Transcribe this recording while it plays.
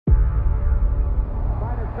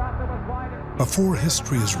Before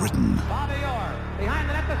history is written,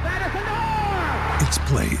 it's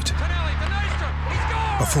played.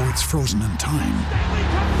 Before it's frozen in time,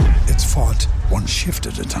 it's fought one shift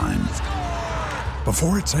at a time.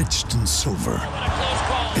 Before it's etched in silver,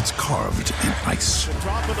 it's carved in ice.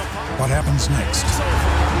 What happens next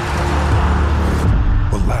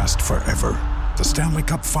will last forever. The Stanley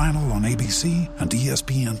Cup Final on ABC and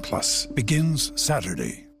ESPN Plus begins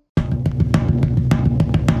Saturday.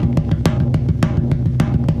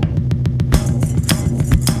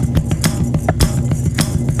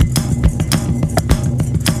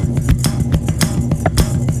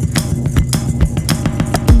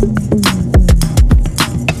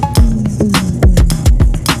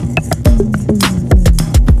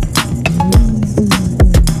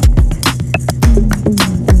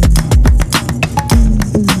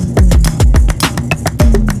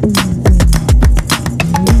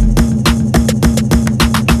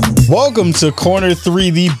 Welcome to Corner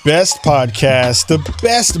 3, the best podcast, the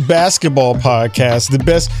best basketball podcast, the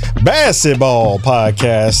best basketball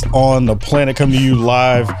podcast on the planet, coming to you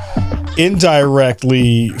live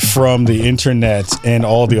indirectly from the internet and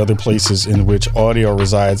all the other places in which audio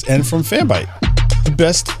resides, and from Fanbyte, the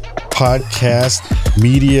best podcast,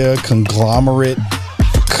 media, conglomerate,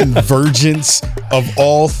 convergence of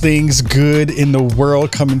all things good in the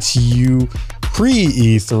world, coming to you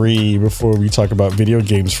pre-E3 before we talk about video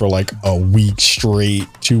games for like a week straight,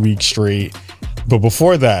 2 weeks straight. But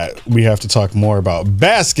before that, we have to talk more about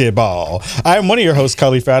basketball. I'm one of your hosts,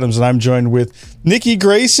 Khalif Adams, and I'm joined with Nikki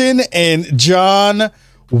Grayson and John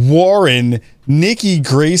Warren. Nikki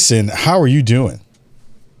Grayson, how are you doing?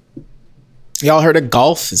 Y'all heard of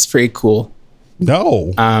golf? It's pretty cool.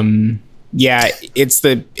 No. Yeah, it's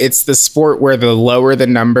the sport where the lower the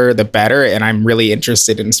number, the better. And I'm really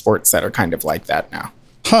interested in sports that are kind of like that now.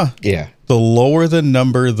 Huh. Yeah. The lower the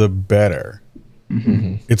number, the better.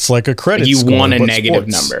 Mm-hmm. It's like a credit you score. Want a negative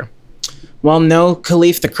sports number. Well, no,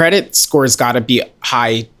 Khalif, the credit score's got to be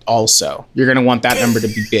high also. You're going to want that number to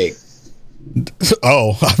be big.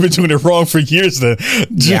 Oh, I've been doing it wrong for years then.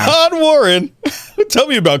 John Warren, tell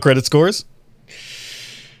me about credit scores.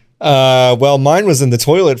 Well, mine was in the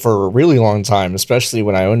toilet for a really long time, especially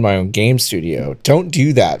when I owned my own game studio. Don't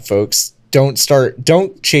do that, folks. Don't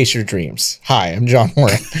chase your dreams. Hi, I'm John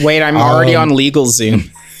Warren. Wait, I'm already on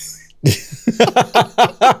LegalZoom.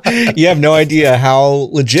 You have no idea how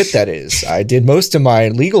legit that is. I did most of my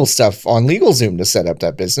legal stuff on LegalZoom to set up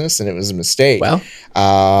that business, and it was a mistake. Well,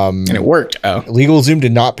 and it worked. Oh, LegalZoom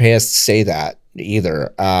did not pay us to say that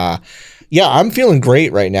either. Yeah, I'm feeling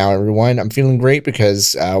great right now, everyone. I'm feeling great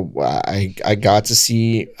because I got to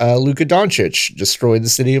see Luka Doncic destroy the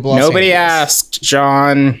city of Los Angeles. Nobody asked,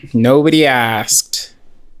 John. Nobody asked.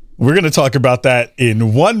 We're going to talk about that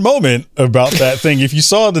in one moment, about that thing. If you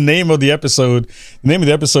saw the name of the episode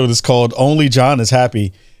is called Only John is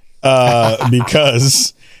Happy,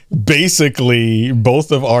 because basically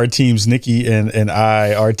both of our teams, Nikki and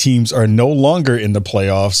I, our teams are no longer in the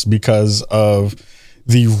playoffs because of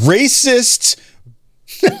the racist.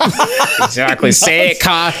 Exactly. Say it,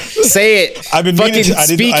 Ka. Say it. I've been meaning to.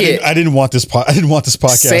 I didn't want this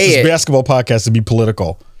podcast, this basketball podcast, to be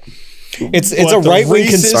political. It's a right wing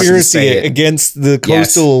conspiracy against the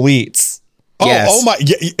coastal elites. Yes. Oh my!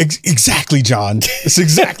 Yeah, exactly, John. That's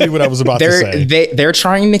exactly what I was about to say. They're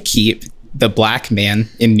trying to keep the black man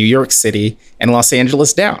in New York City and Los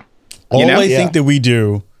Angeles down. All I think that we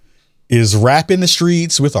do is rap in the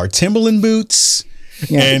streets with our Timberland boots.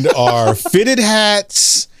 Yeah. And our fitted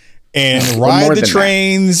hats and ride the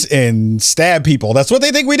trains and stab people. That's what they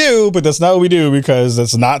think we do, but that's not what we do, because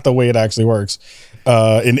that's not the way it actually works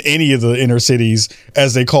in any of the inner cities,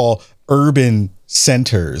 as they call urban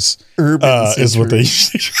centers. Is what they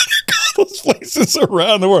usually call those places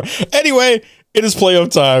around the world. Anyway, it is playoff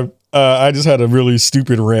time. I just had a really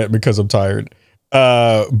stupid rant because I'm tired.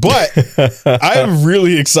 But I am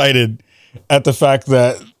really excited at the fact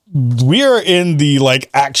that we are in the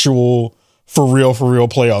actual for real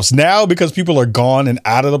playoffs now, because people are gone and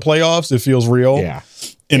out of the playoffs. It feels real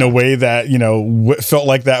in a way that, felt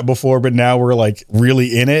like that before, but now we're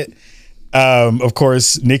really in it. Of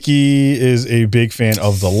course, Nikki is a big fan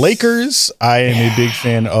of the Lakers. I am a big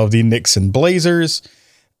fan of the Knicks and Blazers.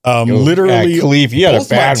 Literally, Khalif, you had both a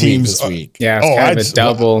bad my teams week this week. Yeah, it's kind of a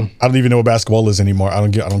double. I don't even know what basketball is anymore. I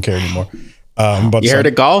don't care anymore. You heard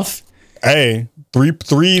of golf? Hey, Three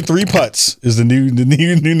putts is the new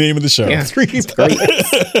name of the show. Yeah, Three it's great.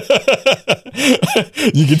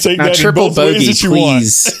 You can take Now, that in triple both ways bogey, that you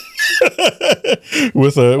please. want.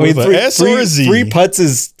 with a S or a Z. Three putts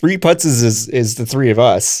is the three of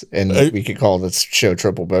us, and we could call this show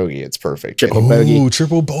Triple Bogey. It's perfect. Triple bogey. Ooh,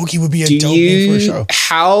 triple bogey would be a dope name for a show.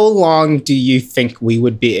 How long do you think we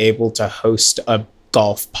would be able to host a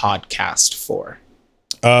golf podcast for?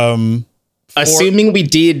 Assuming we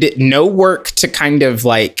did no work to kind of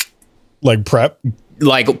like prep.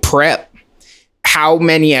 How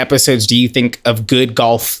many episodes do you think of good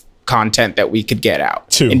golf content that we could get out?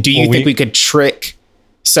 2. And do you think we could trick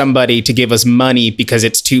somebody to give us money because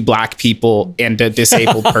it's 2 black people and a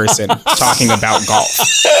disabled person talking about golf?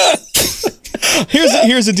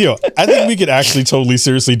 Here's the deal. I think we could actually totally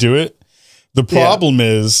seriously do it. The problem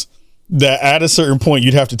is that at a certain point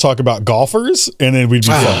you'd have to talk about golfers and then we'd be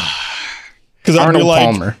fun. Because I'd be like,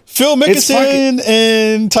 Palmer. Phil Mickelson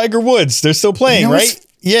and Tiger Woods, they're still playing, right?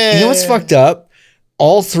 Yeah. You know what's fucked up?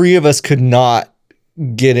 All 3 of us could not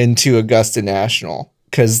get into Augusta National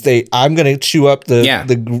because I'm gonna chew up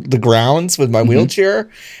the grounds with my wheelchair,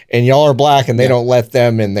 and y'all are black and they don't let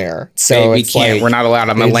them in there. So we can't. We're not allowed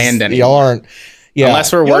on the land anymore. Y'all aren't. Yeah,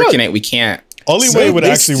 unless we're working it, we can't. Only way it would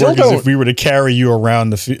actually work is if we were to carry you around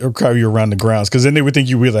the grounds, because then they would think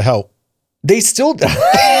you were the help. They still.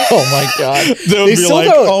 Oh my god! They'll be like,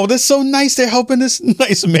 "Oh, that's so nice. They're helping this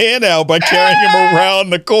nice man out by carrying him around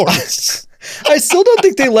the course." I still don't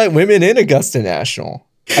think they let women in Augusta National.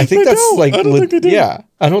 I think I don't think they do. Yeah,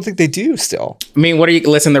 I don't think they do still. I mean,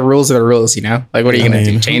 listen, the rules are the rules, you know? Like, what are you going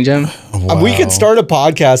to do? Change them? Wow. We could start a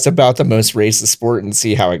podcast about the most racist sport and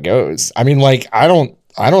see how it goes. I mean, like, I don't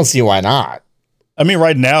see why not. I mean,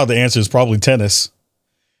 right now, the answer is probably tennis.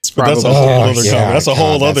 But that's a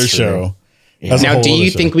whole other show. Yeah. Now, do you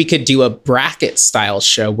think we could do a bracket style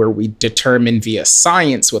show where we determine via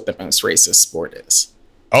science what the most racist sport is?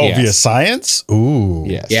 Oh, via science? Ooh.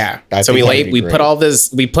 Yes. Yeah. So we put all of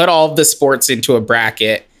the sports into a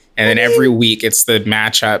bracket, and then every week it's the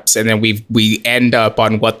matchups, and then we end up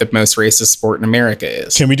on what the most racist sport in America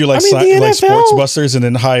is. Can we do like Sports Busters and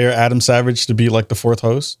then hire Adam Savage to be like the 4th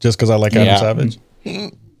host just because I like Adam Savage?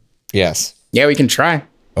 Yes. Yeah, we can try.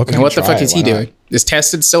 Okay. And what the fuck is he doing? Is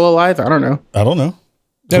Tested still alive? I don't know.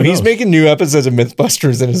 No, he's making new episodes of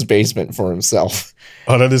Mythbusters in his basement for himself.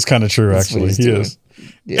 Oh, that is kind of true, actually. He is.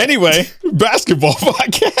 Yeah. Anyway, basketball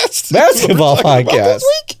podcast. Basketball podcast.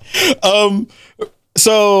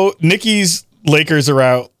 So Nikki's Lakers are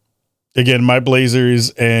out. Again, my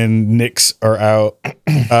Blazers and Knicks are out.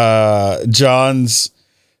 John's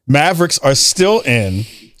Mavericks are still in.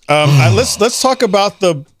 Let's talk about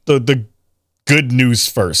the good news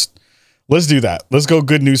first. Let's do that. Let's go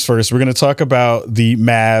good news first. We're going to talk about the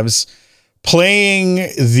Mavs playing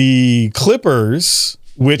the Clippers,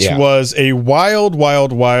 which was a wild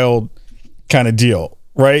kind of deal,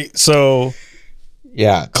 right? So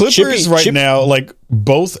Clippers now, like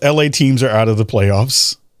both LA teams are out of the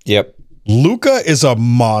playoffs. Yep. Luka is a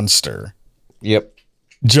monster. Yep.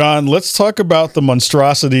 John, let's talk about the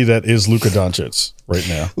monstrosity that is Luka Doncic right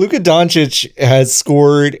now. Luka Doncic has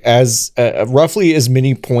scored as roughly as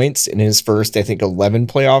many points in his first, I think, 11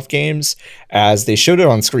 playoff games as they showed it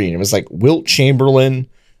on screen. It was like Wilt Chamberlain,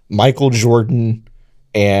 Michael Jordan,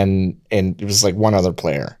 and it was like one other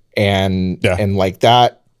player. And like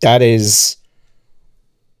that's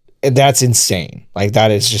insane. Like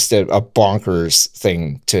that is just a bonkers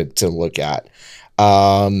thing to look at.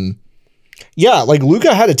 Like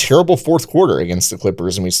Luka had a terrible fourth quarter against the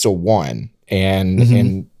Clippers and we still won.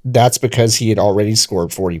 And that's because he had already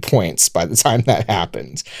scored 40 points by the time that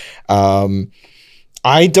happened.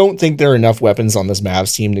 I don't think there are enough weapons on this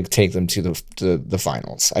Mavs team to take them to the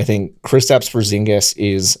finals. I think Kristaps Porzingis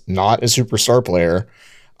is not a superstar player.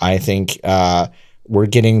 I think we're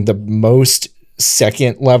getting the most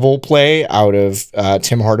second level play out of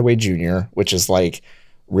Tim Hardaway Jr., which is like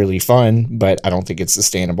really fun, but I don't think it's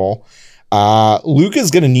sustainable. Luka's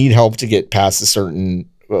going to need help to get past a certain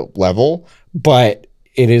level, but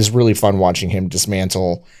it is really fun watching him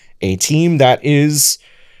dismantle a team that is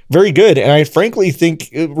very good. And I frankly think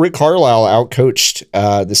Rick Carlisle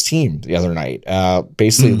outcoached this team the other night,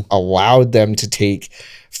 basically allowed them to take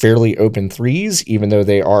fairly open threes, even though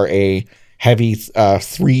they are a heavy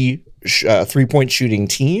three-point shooting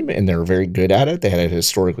team, and they're very good at it. They had a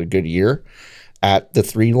historically good year at the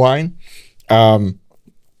 3 line.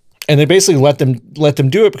 And they basically let them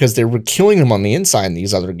do it because they were killing them on the inside in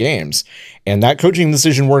these other games. And that coaching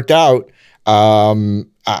decision worked out. I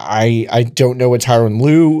don't know what Tyronn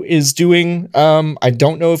Lue is doing. I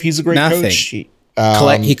don't know if he's a great coach.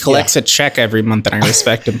 He collects a check every month, and I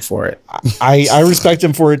respect him for it. I respect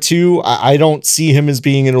him for it too. I don't see him as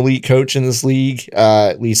being an elite coach in this league,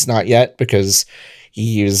 at least not yet, because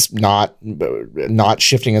he is not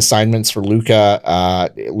shifting assignments for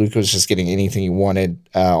Luka. Luka was just getting anything he wanted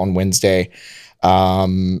on Wednesday.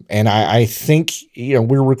 And I think,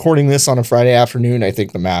 we're recording this on a Friday afternoon. I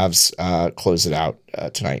think the Mavs close it out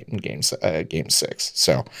tonight in game 6.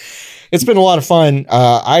 So it's been a lot of fun.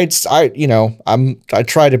 I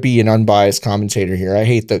try to be an unbiased commentator here. I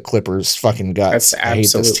hate the Clippers fucking guts. I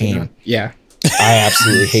hate this team. Yeah. I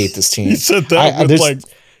absolutely hate this team. You said that with like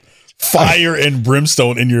fire and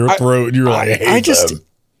brimstone in your throat. You're like,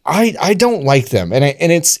 I don't like them. And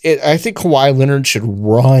I think Kawhi Leonard should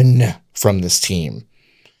run from this team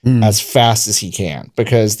as fast as he can,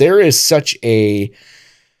 because there is such a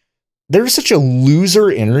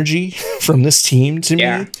loser energy from this team to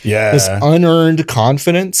me. Yeah. This unearned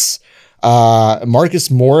confidence.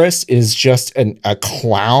 Marcus Morris is just a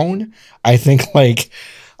clown. I think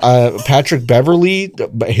Patrick Beverley,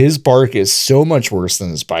 his bark is so much worse than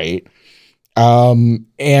his bite. And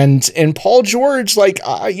Paul George,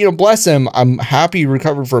 bless him. I'm happy he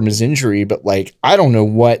recovered from his injury, but I don't know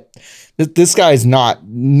what this guy is not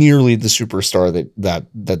nearly the superstar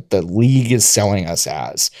that the league is selling us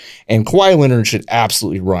as. And Kawhi Leonard should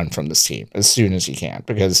absolutely run from this team as soon as he can,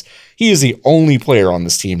 because he is the only player on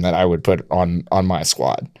this team that I would put on my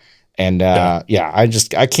squad. And I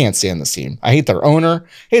can't stand this team. I hate their owner,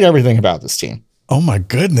 hate everything about this team. Oh my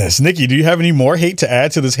goodness. Nikki, do you have any more hate to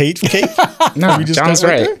add to this hate cake? No, John's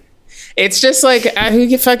right. It's just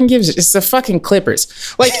who fucking gives it? It's the fucking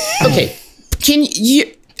Clippers. Okay,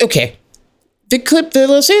 the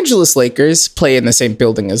Los Angeles Lakers play in the same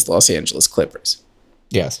building as the Los Angeles Clippers.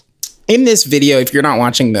 Yes. In this video, if you're not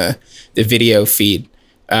watching the video feed,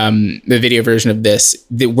 the video version of this,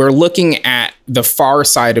 we're looking at the far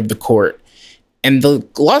side of the court. And the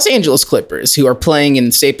Los Angeles Clippers, who are playing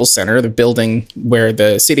in Staples Center, the building where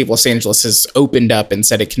the city of Los Angeles has opened up and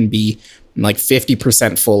said it can be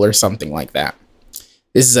 50% full or something like that.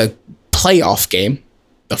 This is a playoff game,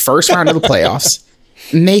 the first round of the playoffs.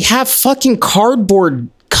 And they have fucking cardboard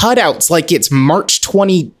cutouts like it's March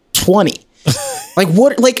 2020.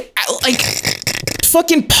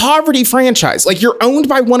 Fucking poverty franchise. You're owned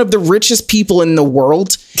by one of the richest people in the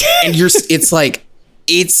world, and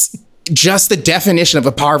it's just the definition of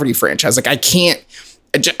a poverty franchise. Who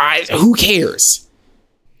cares?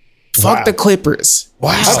 Fuck the Clippers.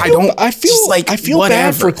 Wow. I feel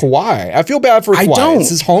bad for Kawhi. Don't. It's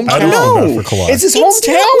his hometown. I don't know for Kawhi. It's his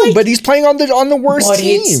hometown, but he's playing on the worst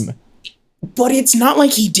team. But it's not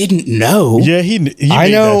like he didn't know. Yeah, he made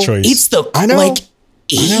that choice. It's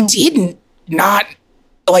he didn't not.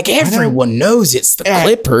 Everyone knows it's the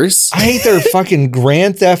Clippers. I hate their fucking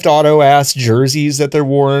Grand Theft Auto ass jerseys that they're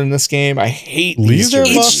wearing in this game. I hate Leave their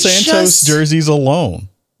Los Santos jerseys alone.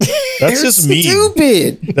 That's just mean.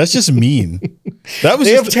 Stupid. That's just mean. That was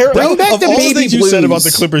bring back the baby things you said about the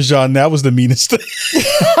Clippers, John. That was the meanest thing.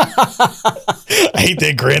 I hate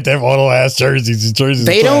that Grand Theft Auto ass jerseys.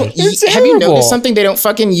 They don't. Have you noticed something? They don't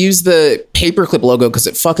fucking use the paperclip logo because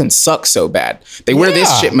it fucking sucks so bad. They wear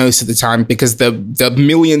this shit most of the time because the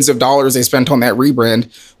millions of dollars they spent on that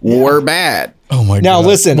rebrand were bad. Oh my god! Now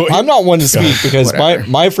listen, I'm not one to speak because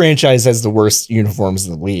my franchise has the worst uniforms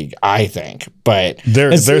in the league, I think. But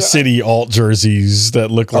their city alt jerseys that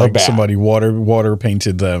look like somebody water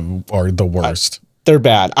painted them are the worst. They're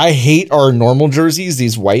bad. I hate our normal jerseys,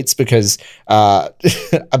 these whites, because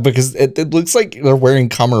it looks like they're wearing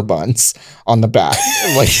cummerbunds on the back.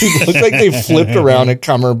 It looks like they flipped around a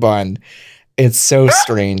cummerbund. It's so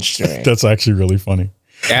strange to me. That's actually really funny.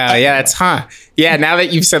 Yeah, it's Yeah, now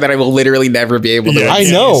that you've said that, I will literally never be able to. I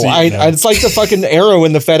know. It's like the fucking arrow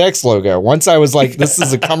in the FedEx logo. Once I was like, this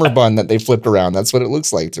is a cummerbund that they flipped around. That's what it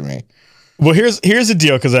looks like to me. Well, here's the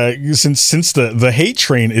deal, because since the hate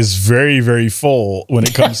train is very, very full when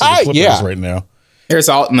it comes to the Clippers right now. There's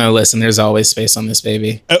always space on this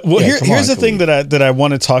baby. Here's the thing that I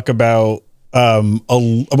want to talk about. I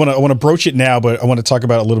want to broach it now, but I want to talk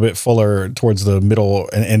about it a little bit fuller towards the middle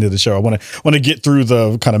and end of the show. I want to get through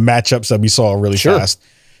the kind of matchups that we saw really fast.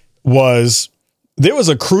 There was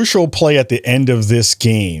a crucial play at the end of this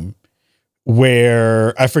game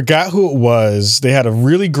where I forgot who it was. They had a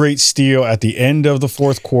really great steal at the end of the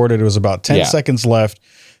fourth quarter. There was about 10 seconds left.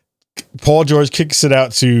 Paul George kicks it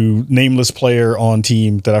out to nameless player on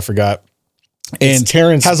team that I forgot. And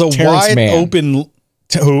Terrence has a wide open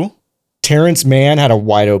who? Terrence Mann had a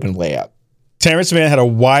wide open layup. Terrence Mann had a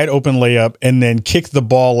wide open layup and then kicked the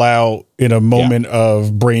ball out in a moment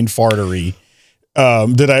of brain fartery. I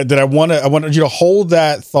wanted you to hold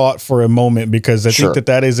that thought for a moment, because I think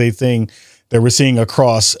that is a thing that we're seeing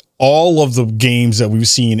across all of the games that we've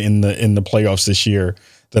seen in the playoffs this year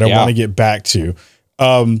that I want to get back to.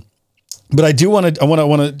 But I want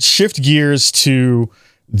to shift gears to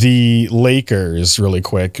the Lakers really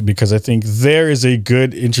quick, because I think there is a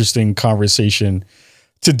good, interesting conversation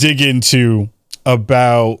to dig into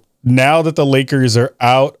about now that the Lakers are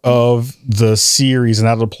out of the series and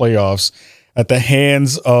out of the playoffs at the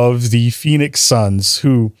hands of the Phoenix Suns,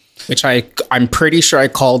 which I'm pretty sure I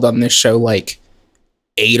called on this show like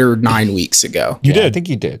 8 or 9 weeks ago. You did. I think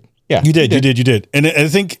you did. Yeah, you did. And I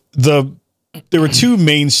think there were two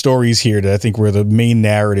main stories here that I think were the main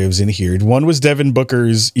narratives in here. One was Devin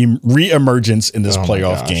Booker's re-emergence in this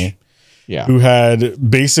playoff game. Yeah. Who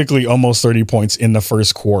had basically almost 30 points in the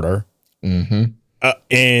first quarter. Mm-hmm.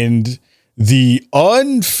 And the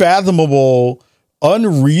unfathomable,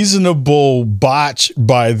 unreasonable botch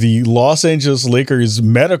by the Los Angeles Lakers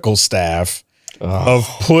medical staff of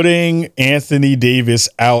putting Anthony Davis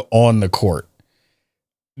out on the court.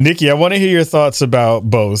 Nikki, I want to hear your thoughts about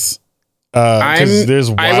both. I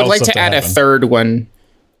would like to add a third one,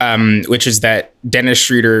 which is that Dennis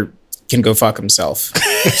Schroeder can go fuck himself.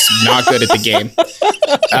 He's not good at the game.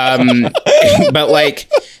 But like,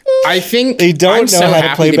 I think they don't know how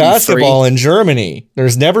to play basketball in Germany.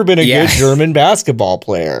 There's never been a good German basketball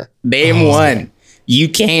player. Name one. You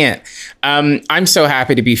can't. I'm so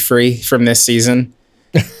happy to be free from this season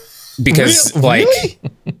because really?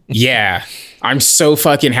 Yeah, I'm so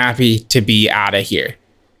fucking happy to be out of here.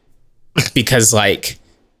 Because like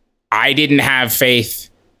I didn't have faith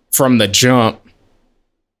from the jump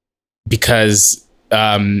because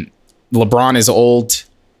LeBron is old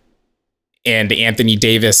and Anthony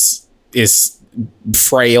Davis is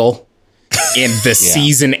frail, and the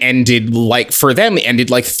season ended like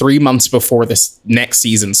 3 months before this next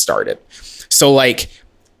season started. So like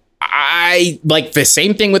I like the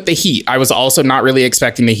same thing with the Heat. I was also not really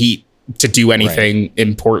expecting the Heat to do anything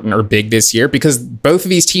important or big this year because both of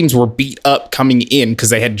these teams were beat up coming in because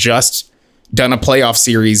they had just done a playoff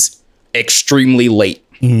series extremely late.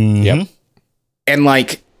 Mm-hmm. Yep.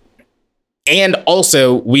 And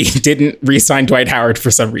also we didn't re-sign Dwight Howard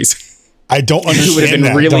for some reason. I don't understand. Who would have been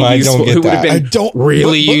that. really useful. Who would have been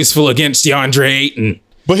really but, useful against DeAndre Ayton.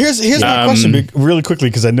 But here's my question really quickly,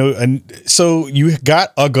 because I know, and so you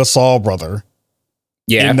got a Gasol brother.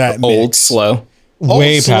 Yeah, in that old, mix. slow.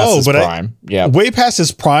 Way past his prime. Way past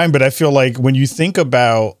his prime. But I feel like when you think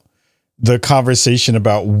about the conversation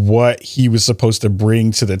about what he was supposed to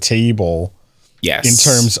bring to the table, yes, in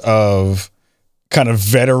terms of kind of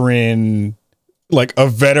veteran, like a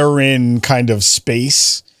veteran kind of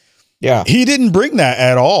space, he didn't bring that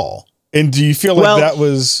at all. And do you feel like that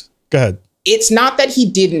was? Go ahead. It's not that he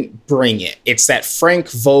didn't bring it. It's that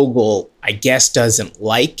Frank Vogel, I guess, doesn't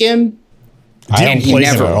like him. And he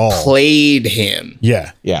never played him.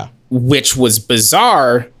 Yeah. Yeah. Which was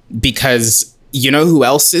bizarre because you know who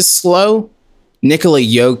else is slow? Nikola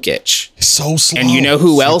Jokic. So slow. And you know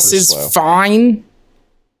who else is fine?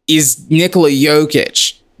 Is Nikola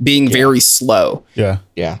Jokic being very slow. Yeah.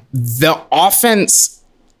 Yeah. The offense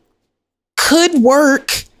could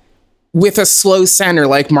work with a slow center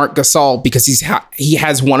like Marc Gasol because he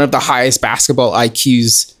has one of the highest basketball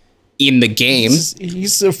IQs in the game.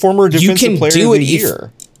 He's a former defensive player of the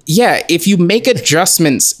year. If you make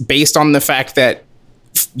adjustments based on the fact that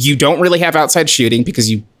you don't really have outside shooting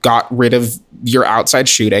because you got rid of your outside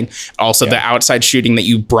shooting. Also, the outside shooting that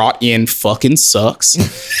you brought in fucking sucks.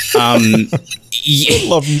 I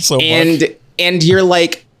love you so much. And you're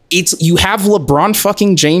like, you have LeBron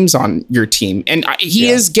fucking James on your team. And he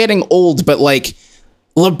is getting old, but like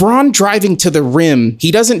LeBron driving to the rim,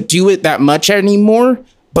 he doesn't do it that much anymore.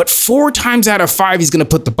 But 4 times out of 5, he's going to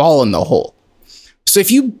put the ball in the hole. So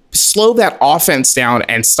if you slow that offense down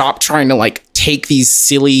and stop trying to like take these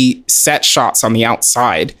silly set shots on the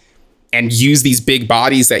outside and use these big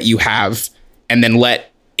bodies that you have and then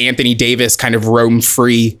let Anthony Davis kind of roam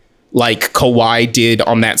free like Kawhi did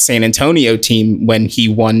on that San Antonio team when he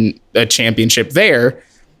won a championship there,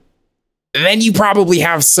 then you probably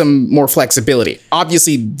have some more flexibility.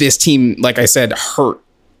 Obviously, this team, like I said, hurt.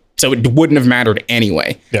 So it wouldn't have mattered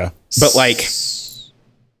anyway. Yeah. But like,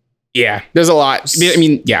 there's a lot. I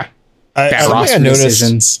mean, bad roster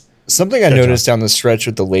decisions. Something I noticed down the stretch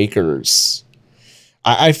with the Lakers,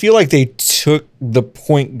 I feel like they took the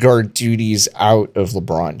point guard duties out of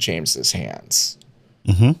LeBron James's hands.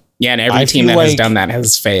 Mm-hmm. Yeah, and every team that has done that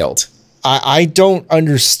has failed. I don't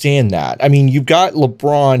understand that. I mean, you've got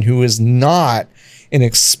LeBron, who is not an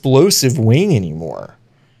explosive wing anymore.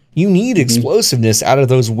 You need explosiveness out of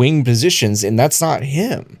those wing positions, and that's not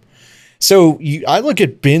him. So I look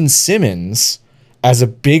at Ben Simmons as a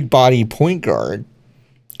big body point guard,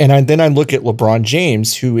 and then I look at LeBron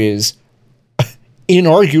James, who is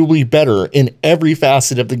inarguably better in every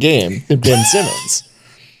facet of the game than Ben Simmons.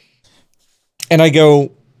 And I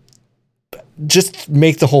go, just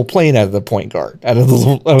make the whole plane out of the point guard, out of the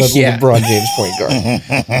LeBron James point guard.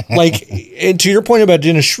 Like, and to your point about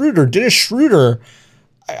Dennis Schroeder,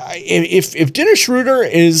 if Dennis Schroeder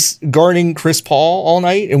is guarding Chris Paul all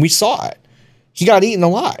night, and we saw it, he got eaten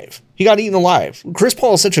alive. Chris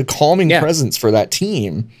Paul is such a calming presence for that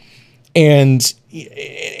team. And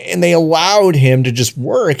they allowed him to just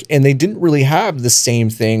work, and they didn't really have the same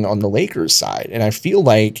thing on the Lakers side. And I feel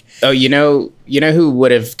like, you know who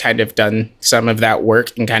would have kind of done some of that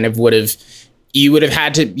work and kind of you would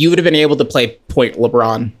have been able to play point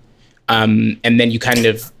LeBron. And then you kind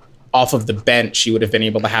of off of the bench, you would have been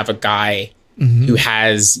able to have a guy who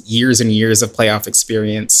has years and years of playoff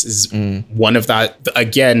experience, is one of the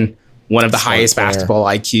highest basketball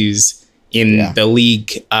IQs in the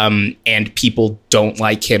league, and people don't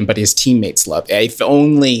like him, but his teammates love it.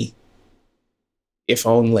 If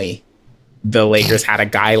only the Lakers had a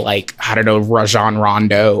guy like, I don't know, Rajon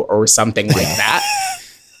Rondo or something like that.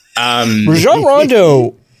 Rajon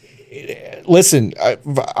Rondo, listen,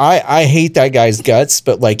 I hate that guy's guts,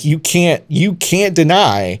 but like you can't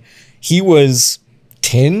deny he was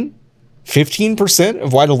 10-15%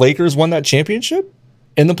 of why the Lakers won that championship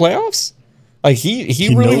in the playoffs. Like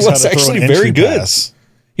he really was actually very good. Pass.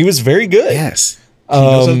 He was very good. Yes. He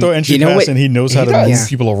knows how to throw entry pass, and he knows how to move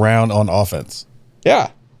people around on offense.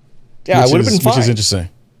 Yeah. Yeah, it would have been fine. Which is interesting.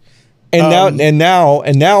 And now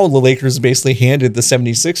the Lakers basically handed the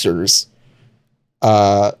 76ers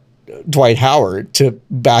Dwight Howard to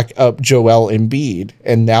back up Joel Embiid,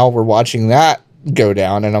 and now we're watching that go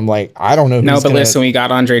down, and I'm like, I don't know. Listen, we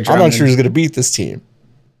got Andre Drummond. I'm not sure who's going to beat this team.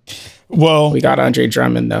 Well, we got Andre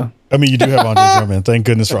Drummond though. I mean, you do have Andre Drummond. Thank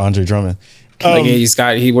goodness for Andre Drummond.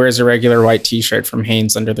 He wears a regular white T-shirt from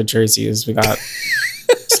Hanes under the jersey. We got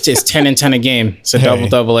it's 10 and 10 a game. It's a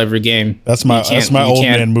double every game. That's my old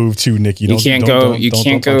man move too, Nick. You can't go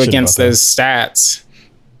against those stats.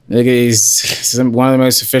 Look, he's one of the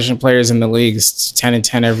most efficient players in the league. It's 10 and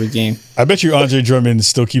 10 every game. I bet you Andre Drummond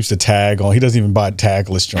still keeps the tag on. He doesn't even buy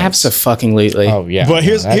tagless joints. Absolutely. Oh yeah. But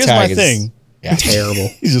here's my thing. Yeah. Terrible.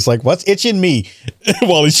 He's just like, what's itching me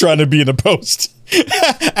while he's trying to be in the post?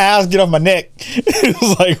 Ass, get off my neck.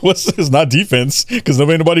 It's like, it's not defense because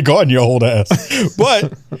nobody guarding your whole ass.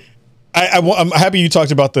 But I'm happy you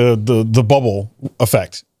talked about the bubble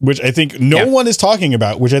effect, which I think no one is talking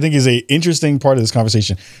about, which I think is a interesting part of this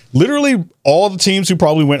conversation. Literally all the teams who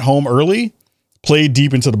probably went home early played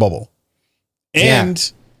deep into the bubble. And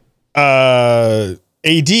AD,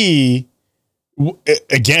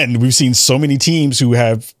 again, we've seen so many teams who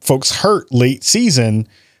have folks hurt late season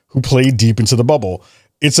who played deep into the bubble.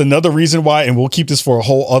 It's another reason why, and we'll keep this for a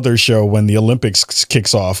whole other show when the Olympics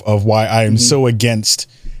kicks off, of why I am so against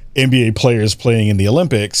NBA players playing in the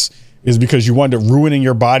Olympics, is because you wind up ruining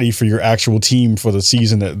your body for your actual team for the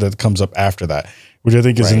season that comes up after that, which I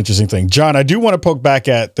think is an interesting thing. John, I do want to poke back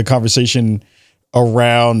at the conversation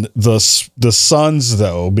around the Suns,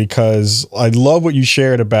 though, because I love what you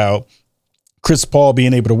shared about Chris Paul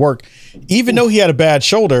being able to work, even though he had a bad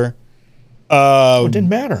shoulder. It didn't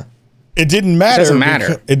matter. It didn't matter.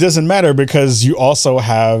 It doesn't matter because you also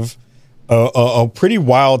have a pretty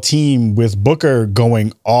wild team with Booker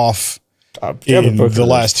going off in the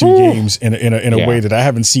last two games in a way that I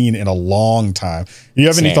haven't seen in a long time. You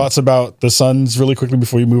have any thoughts about the Suns really quickly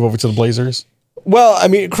before you move over to the Blazers? Well, I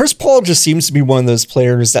mean, Chris Paul just seems to be one of those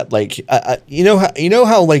players that, like, you know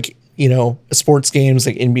how like, sports games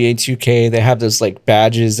like NBA 2K, they have those like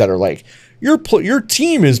badges that are like, your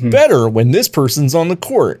team is better when this person's on the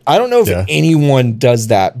court. I don't know if anyone does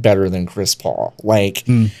that better than Chris Paul. Like,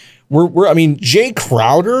 I mean, Jay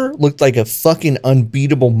Crowder looked like a fucking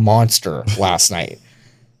unbeatable monster last night.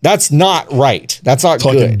 That's not right. That's not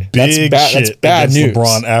good. That's bad. That's bad news.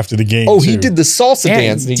 LeBron after the game. Oh, he did the salsa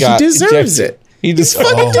dance, and he deserves it. He just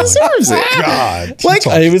fucking deserves it. God, like,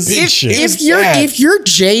 if you're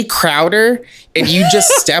Jay Crowder and you just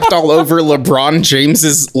stepped all over LeBron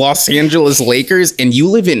James's Los Angeles Lakers and you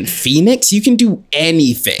live in Phoenix, you can do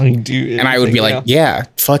anything. And I would be like,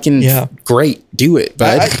 great, do it.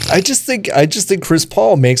 But I just think Chris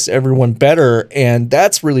Paul makes everyone better, and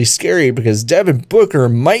that's really scary because Devin Booker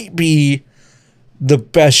might be the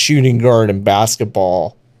best shooting guard in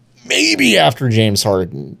basketball. Maybe after James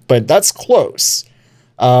Harden, but that's close.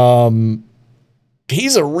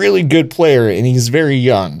 He's a really good player, and he's very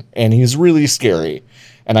young, and he's really scary.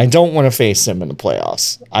 and I don't want to face them in the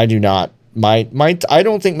playoffs. I do not. I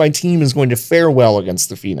don't think my team is going to fare well against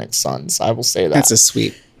the Phoenix Suns. I will say that. That's a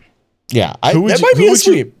sweep. Yeah, that might be a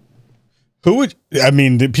sweep.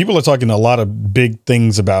 People are talking a lot of big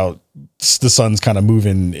things about the Suns kind of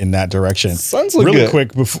moving in that direction. Suns look really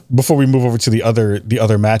good. quick before we move over to the other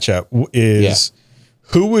matchup is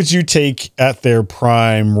who would you take at their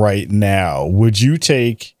prime right now? Would you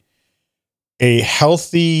take a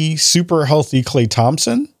super healthy Klay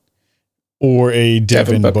Thompson or a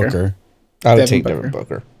Devin Booker? I would take Devin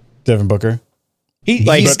Booker. Devin Booker.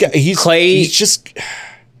 He's just.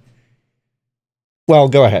 Well,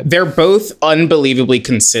 go ahead. They're both unbelievably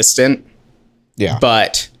consistent. Yeah.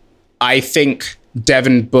 But I think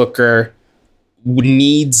Devin Booker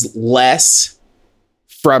needs less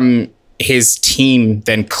from his team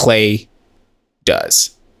than Klay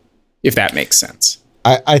does, if that makes sense.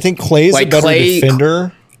 I think Klay's a better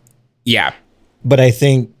defender. Yeah. But I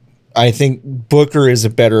think Booker is a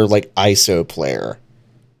better ISO player.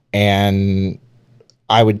 And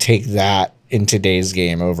I would take that in today's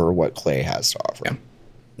game over what Klay has to offer.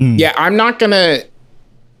 Yeah, yeah, I'm not gonna,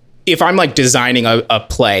 if I'm designing a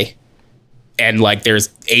play and there's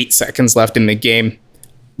 8 seconds left in the game,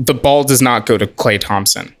 the ball does not go to Klay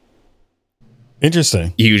Thompson.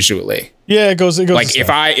 Interesting. Usually. Yeah, it goes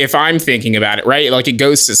if I'm thinking about it, right? It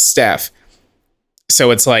goes to Steph.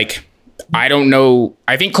 So it's I don't know.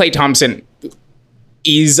 I think Klay Thompson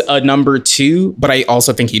is a number 2, but I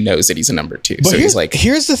also think he knows that he's a number 2. But so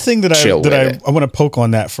here's the thing that I want to poke on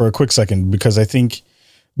that for a quick second, because I think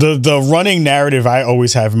the running narrative I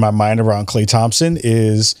always have in my mind around Klay Thompson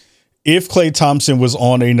is if Klay Thompson was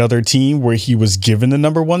on another team where he was given the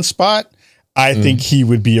number 1 spot, I think he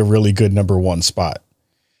would be a really good number 1 spot.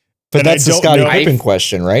 But that's the Scottie Pippen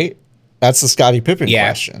question, right? That's the Scottie Pippen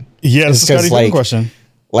question. Yeah, it's the Scottie Pippen question.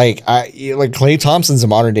 Klay Thompson's a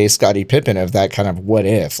modern day Scottie Pippen of that kind of what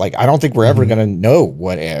if. I don't think we're ever gonna know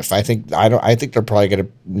what if. I think they're probably gonna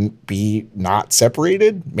be not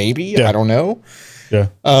separated. Maybe. Yeah. I don't know. Yeah.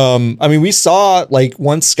 We saw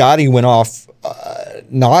once Scottie went off,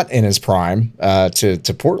 not in his prime,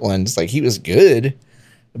 to Portland. He was good,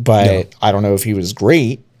 but I don't know if he was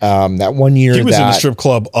great. That one year he was in the strip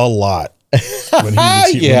club a lot when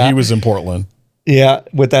he was in Portland. Yeah,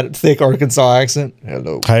 with that thick Arkansas accent.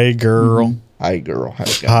 Hello. Hey, girl. Hi, girl.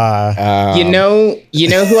 Hi. You know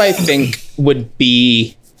who I think would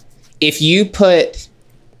be, if you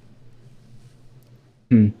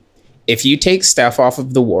take Steph off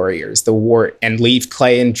of the Warriors, and leave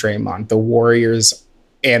Klay and Draymond, the Warriors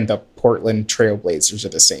and the Portland Trailblazers are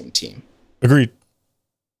the same team. Agreed.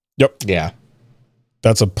 Yep. Yeah.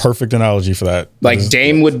 That's a perfect analogy for that.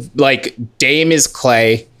 Dame is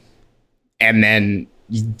Klay, and then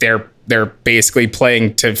they're basically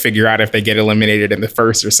playing to figure out if they get eliminated in the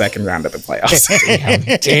first or second round of the playoffs.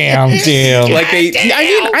 Damn.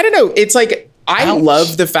 I don't know. It's I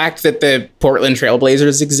love the fact that the Portland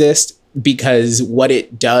Trailblazers exist, because what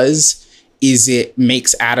it does is it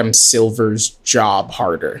makes Adam Silver's job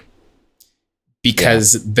harder.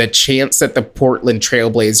 Because the chance that the Portland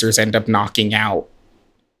Trailblazers end up knocking out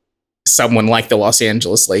someone like the Los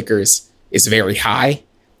Angeles Lakers is very high,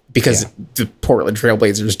 because the Portland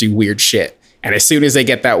Trailblazers do weird shit. And as soon as they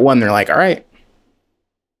get that one, they're like, all right,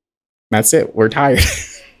 that's it. We're tired.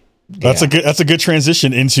 That's a good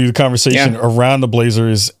transition into the conversation around the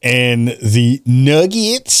Blazers and the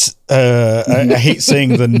Nuggets. I hate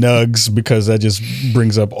saying the Nugs because that just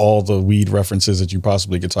brings up all the weed references that you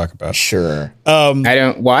possibly could talk about. Sure. Why?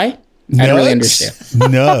 I don't really understand.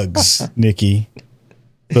 Nugs, Nikki.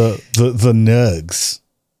 The Nugs.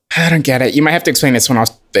 I don't get it. You might have to explain this one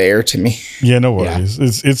off the air to me. Yeah, no worries.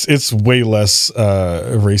 Yeah. It's way less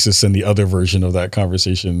racist than the other version of that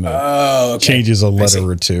conversation. Changes a letter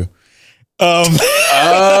or two. Oh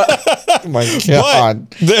my God.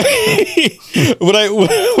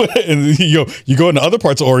 You go into other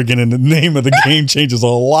parts of Oregon and the name of the game changes a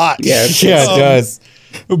lot. Yeah, it does.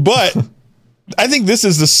 But I think this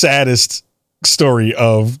is the saddest story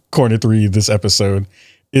of Corner 3 this episode,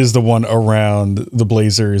 is the one around the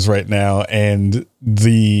Blazers right now and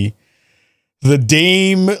the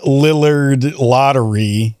Dame Lillard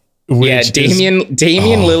lottery. Damian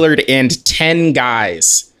Lillard and 10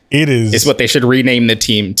 guys. It is what they should rename the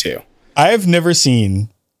team to. I have never seen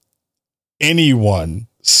anyone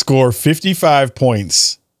score 55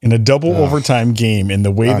 points in a double overtime game in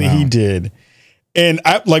the way that he did. And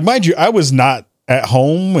mind you, I was not at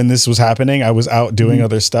home when this was happening. I was out doing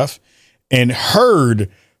other stuff and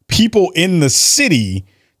heard people in the city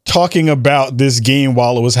talking about this game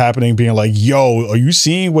while it was happening, being like, yo, are you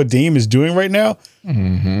seeing what Dame is doing right now?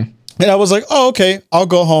 Mm-hmm. And I was like, oh, okay, I'll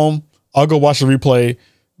go home. I'll go watch the replay.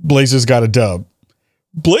 Blazers got a dub.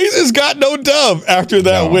 Blazers got no dub after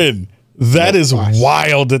that win. That is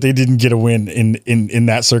wild that they didn't get a win in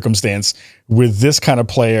that circumstance with this kind of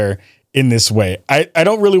player in this way. I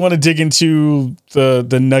don't really want to dig into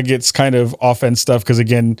the Nuggets kind of offense stuff because,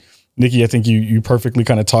 again, Nikki, I think you perfectly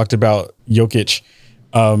kind of talked about Jokic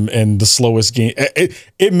and the slowest game.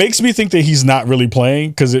 It makes me think that he's not really playing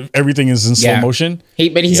because everything is in slow motion.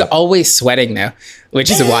 But he's always sweating now,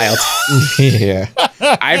 which is wild. Yeah,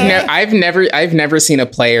 I've never seen a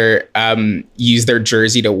player use their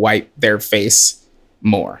jersey to wipe their face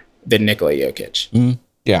more than Nikola Jokic.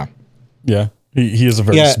 Yeah. He is a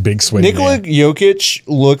very big sweaty Nikola Jokic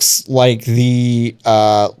looks like the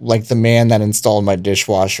man that installed my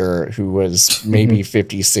dishwasher, who was maybe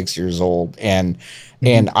 56 years old, and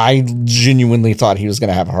I genuinely thought he was going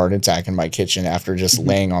to have a heart attack in my kitchen after just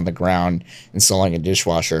laying on the ground installing a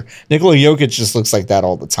dishwasher. Nikola Jokic just looks like that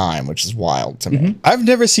all the time, which is wild to me. I've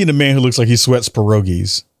never seen a man who looks like he sweats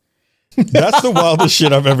pierogies. That's the wildest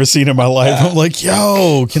shit I've ever seen in my life. I'm like,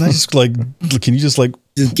 yo, can you just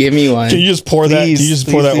give me one? Can you just pour that? Can you just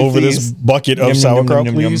pour that over this bucket of sauerkraut,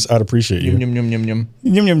 please? I'd appreciate you. Yum.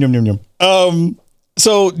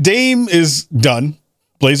 So Dame is done.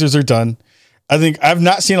 Blazers are done. I think I've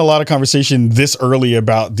not seen a lot of conversation this early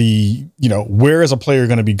about where is a player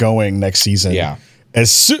going to be going next season. Yeah.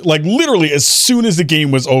 Literally as soon as the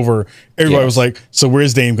game was over, everybody was like, so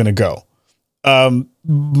where's Dame going to go?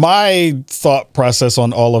 My thought process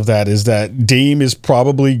on all of that is that Dame is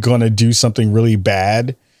probably going to do something really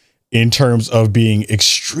bad in terms of being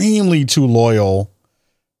extremely too loyal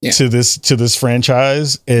to this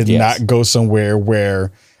franchise and not go somewhere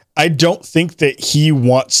where I don't think that he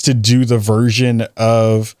wants to do the version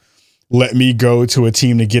of let me go to a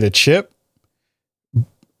team to get a chip,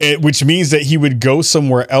 which means that he would go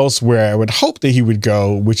somewhere else where I would hope that he would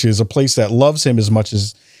go, which is a place that loves him as much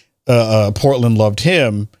as Portland loved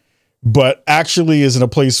him, but actually is in a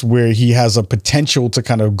place where he has a potential to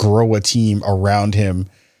kind of grow a team around him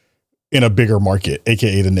in a bigger market,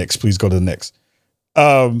 aka the Knicks. Please go to the Knicks.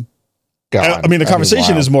 I mean, the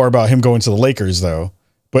conversation is more about him going to the Lakers, though.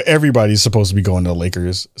 But everybody's supposed to be going to the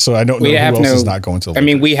Lakers, so I don't know who else is not going to the Lakers. I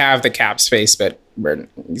mean, we have the cap space, but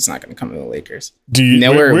he's not going to come to the Lakers. Do you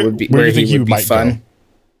know where would be fun? Let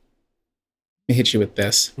me hit you with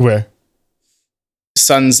this. Where?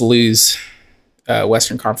 Suns lose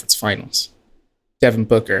Western Conference Finals. Devin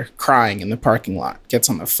Booker crying in the parking lot gets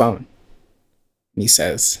on the phone. And he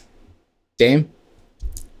says, Dame,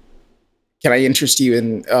 can I interest you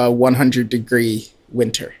in a 100-degree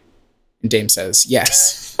winter? And Dame says,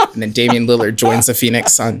 yes. And then Damian Lillard joins the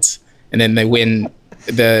Phoenix Suns. And then they win.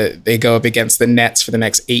 They go up against the Nets for the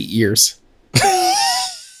next 8 years.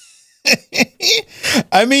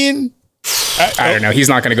 I mean, I don't know. He's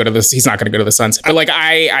not going to go to the Suns. But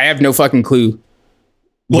I have no fucking clue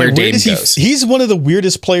where Dame goes. He's one of the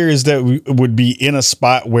weirdest players that would be in a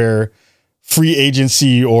spot where free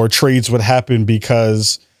agency or trades would happen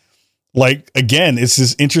because, again, it's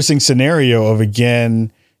this interesting scenario of,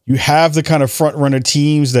 again, you have the kind of front runner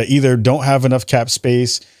teams that either don't have enough cap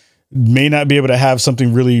space, may not be able to have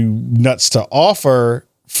something really nuts to offer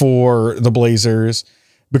for the Blazers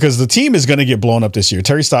because the team is going to get blown up this year.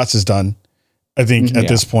 Terry Stotts is done, I think, at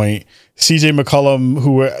this point. CJ McCollum,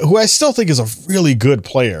 who I still think is a really good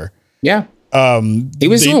player. Yeah. He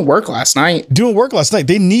was doing work last night.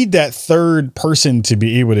 They need that third person to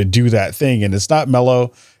be able to do that thing. And it's not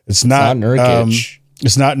Melo. It's not Nurkic.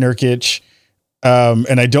 It's not Nurkic.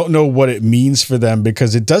 And I don't know what it means for them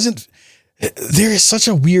because there is such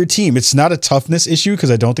a weird team. It's not a toughness issue because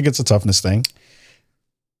I don't think it's a toughness thing.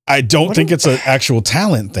 I don't think it's an actual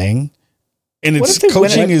talent thing. And its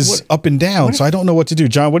coaching is up and down. So I don't know what to do.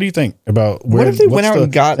 John, what do you think about what if they went out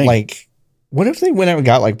and got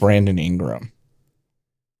Brandon Ingram?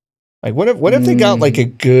 What if they got a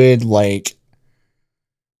good,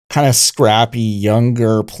 kind of scrappy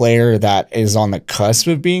younger player that is on the cusp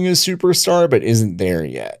of being a superstar but isn't there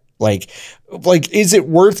yet? Is it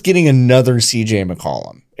worth getting another CJ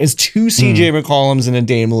McCollum? Is two CJ McCollums and a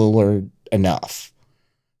Dame Lillard enough?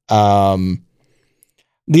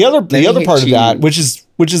 The other part of that, which is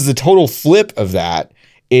the total flip of that,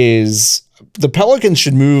 is the Pelicans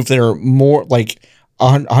should move their more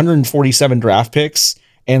 147 draft picks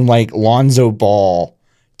and Lonzo Ball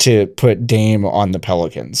to put Dame on the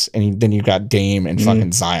Pelicans, and then you got Dame and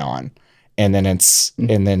fucking Zion, and then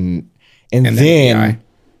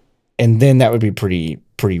then that would be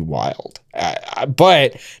pretty wild.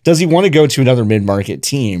 But does he want to go to another mid-market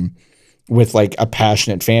team with like a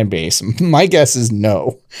passionate fan base? My guess is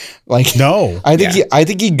no. Like No. I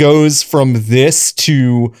think he goes from this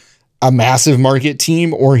to a massive market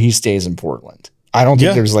team, or he stays in Portland. I don't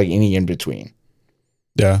think there's like any in between.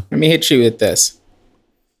 Yeah. Let me hit you with this.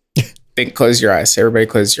 Think, close your eyes. Everybody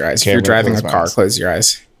close your eyes. Okay, if you're driving a close my car, eyes. close your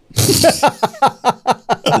eyes.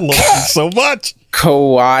 I love it so much.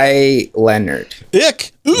 Kawhi Leonard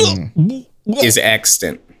Ick. is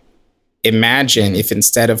extant. Imagine if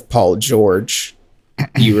instead of Paul George,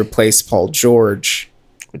 you replace Paul George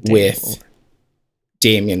with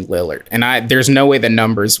Damian Lillard. And there's no way the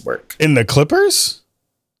numbers work. In the Clippers?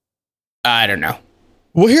 I don't know.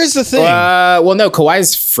 Well, here's the thing. Well, no,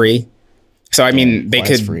 Kawhi's free. So, I mean,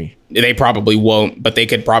 Free. They probably won't, but they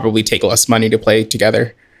could probably take less money to play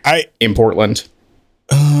together in Portland.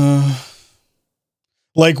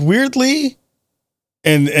 Like weirdly,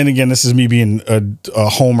 and again, this is me being a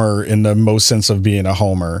homer in the most sense of being a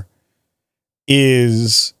homer,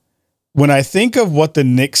 is when I think of what the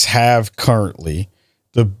Knicks have currently,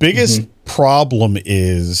 the biggest problem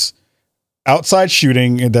is outside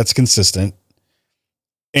shooting that's consistent,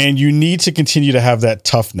 and you need to continue to have that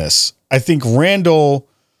toughness. I think Randall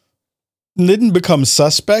didn't become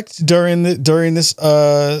suspect during this.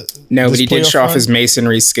 No, but he did show off his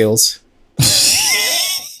masonry skills.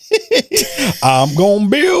 I'm gonna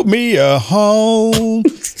build me a home.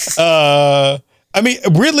 I mean,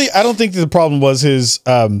 really, I don't think that the problem was his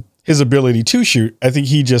ability to shoot. I think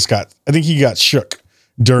he got shook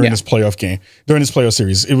during this playoff game, during this playoff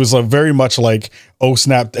series. It was very much like, oh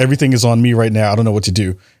snap, everything is on me right now. I don't know what to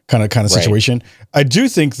do, kind of situation. I do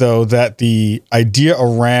think though that the idea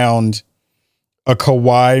around a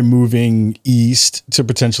Kawhi moving east to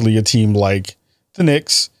potentially a team like the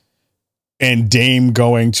Knicks and Dame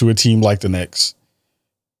going to a team like the Knicks,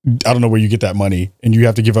 I don't know where you get that money, and you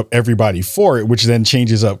have to give up everybody for it, which then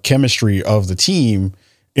changes up chemistry of the team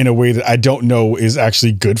in a way that I don't know is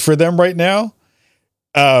actually good for them right now.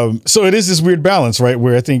 So it is this weird balance, right?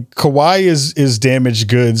 Where I think Kawhi is damaged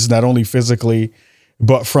goods, not only physically,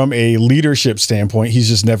 but from a leadership standpoint, he's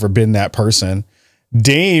just never been that person.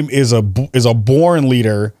 Dame is a born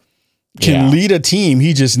leader, can lead a team.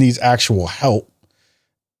 He just needs actual help.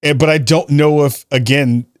 But I don't know if,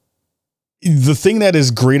 again, the thing that is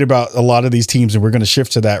great about a lot of these teams, and we're going to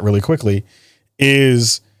shift to that really quickly,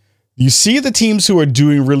 is you see the teams who are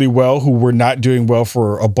doing really well, who were not doing well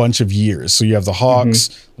for a bunch of years. So you have the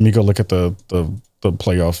Hawks. Let me go look at the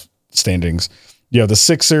playoff standings. You have the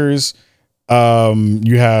Sixers.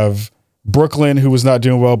 You have Brooklyn, who was not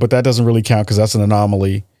doing well, but that doesn't really count because that's an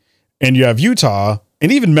anomaly. And you have Utah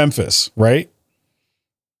and even Memphis, right?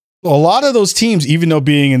 A lot of those teams, even though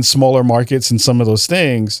being in smaller markets and some of those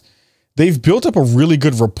things, they've built up a really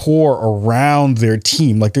good rapport around their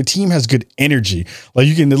team. Like their team has good energy. Like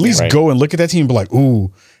you can at least go and look at that team and be like,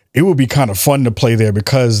 ooh, it would be kind of fun to play there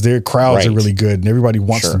because their crowds are really good and everybody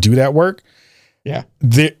wants to do that work. Yeah.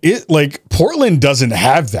 Portland doesn't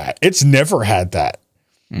have that. It's never had that.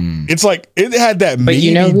 It's like it had that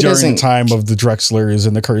maybe during the time of the Drexlers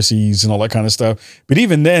and the Kerseys and all that kind of stuff. But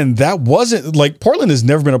even then, that wasn't like Portland has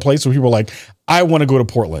never been a place where people are like, I want to go to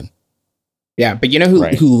Portland. Yeah, but you know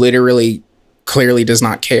who literally clearly does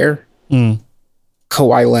not care?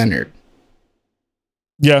 Kawhi Leonard.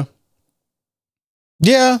 Yeah.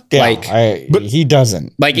 Like, but he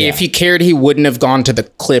doesn't. Like, if he cared, he wouldn't have gone to the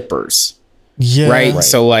Clippers. Yeah. Right?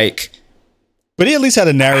 So, like. But he at least had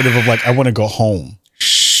a narrative of, like, I want to go home.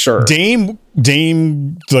 Sure. Dame,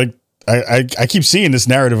 like, I keep seeing this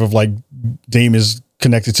narrative of, like, Dame is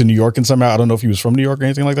connected to New York and somehow. I don't know if he was from New York or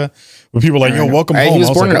anything like that. But people are like, yo, welcome home. He was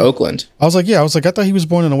born in Oakland. I was like, I thought he was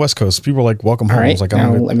born in the West Coast. People were like, welcome home. I was like,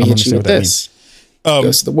 now let me hit you with this.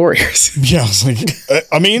 Goes to the Warriors. Yeah, I was like,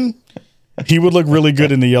 I mean, he would look really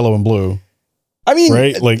good in the yellow and blue. I mean,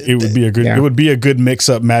 right? Like it would be a good, it would be a good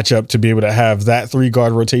mix-up matchup to be able to have that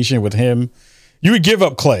 3-guard rotation with him. You would give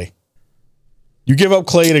up Clay. You give up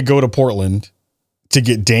Clay to go to Portland to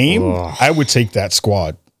get Dame. Ugh. I would take that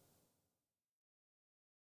squad.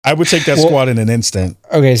 I would take that squad in an instant.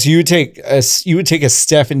 Okay, so you would take a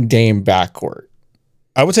Steph and Dame backcourt.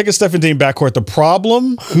 I would take a Steph and Dame backcourt. The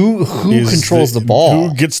problem who controls the ball?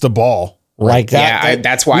 Who gets the ball? Right? Like that. Yeah,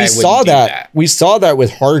 that's why we saw that. We saw that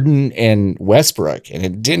with Harden and Westbrook, and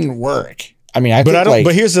it didn't work. I mean,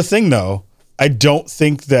 but here's the thing, though. I don't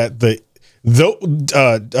think that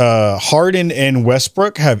Harden and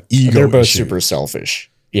Westbrook have ego. They're both issues. super selfish.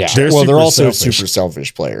 Yeah. They're also super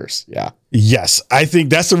selfish players. Yeah. Yes. I think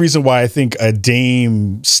that's the reason why I think a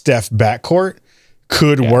Dame Steph backcourt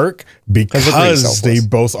could work because they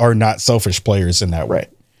both are not selfish players in that way.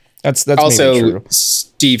 That's also maybe true.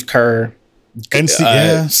 Steve Kerr And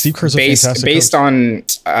Steve Kerr's a fantastic based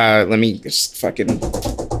coach. on let me just fucking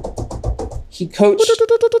he coached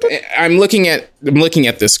I'm looking at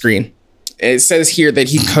the screen. It says here that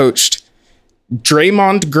he coached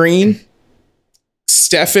Draymond Green,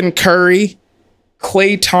 Stephen Curry,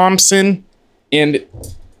 Klay Thompson, and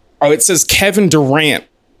it says Kevin Durant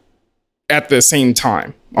at the same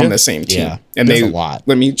time on the same team. Yeah, and that's they a lot.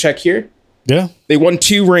 Let me check here. Yeah. They won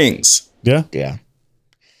 2 rings. Yeah. Yeah.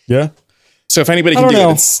 Yeah. So if anybody can do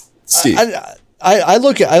it, it's Steve. I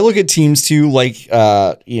look at teams too, like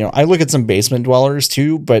I look at some basement dwellers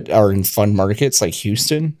too, but are in fun markets like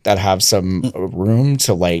Houston that have some room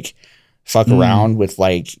to like fuck around with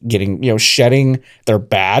like getting shedding their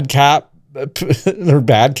bad cap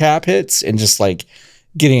hits and just like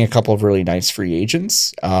getting a couple of really nice free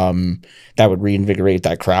agents that would reinvigorate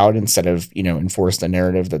that crowd instead of enforce the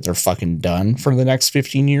narrative that they're fucking done for the next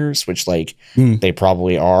 15 years, which like they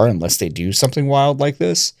probably are unless they do something wild like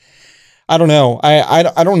this. I don't know.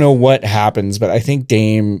 I don't know what happens, but I think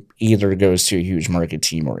Dame either goes to a huge market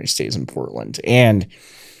team or he stays in Portland. And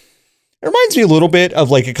it reminds me a little bit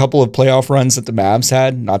of like a couple of playoff runs that the Mavs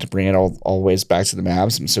had, not to bring it always back to the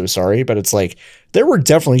Mavs. I'm so sorry, but it's like there were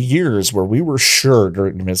definitely years where we were sure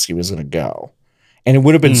Dirk Nowitzki was going to go, and it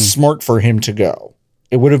would have been smart for him to go.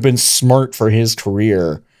 It would have been smart for his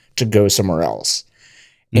career to go somewhere else.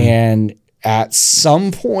 And at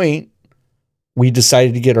some point, we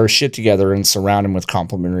decided to get our shit together and surround him with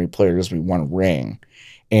complementary players. We won a ring,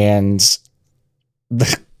 and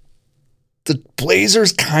the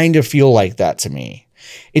Blazers kind of feel like that to me.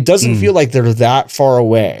 It doesn't feel like they're that far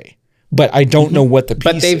away, but I don't know what the piece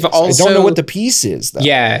But they've is. also, I don't know what the piece is, though.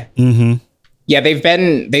 Yeah. Yeah, they've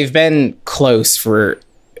been close for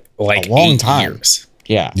like A long 8 time. years.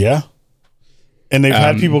 Yeah. Yeah. And they've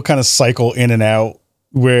had people kind of cycle in and out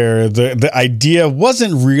where the idea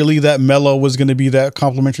wasn't really that Melo was going to be that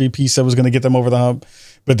complimentary piece that was going to get them over the hump,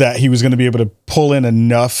 but that he was going to be able to pull in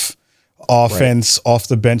enough offense off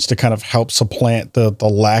the bench to kind of help supplant the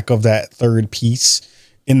lack of that third piece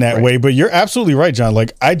in that way. But you're absolutely right, John.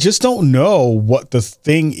 Like, I just don't know what the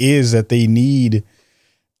thing is that they need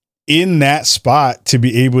in that spot to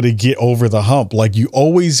be able to get over the hump. Like, you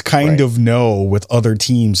always kind of know with other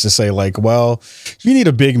teams to say like, well, you need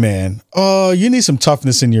a big man. Oh, you need some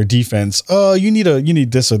toughness in your defense. Oh, you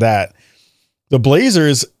need this or that. The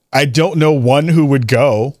Blazers, I don't know, one, who would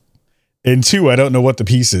go, and two, I don't know what the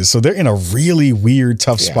piece is. So they're in a really weird,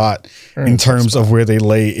 tough spot in terms of where they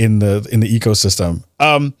lay in the ecosystem.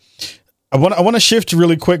 I want to shift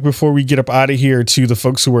really quick before we get up out of here to the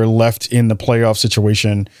folks who are left in the playoff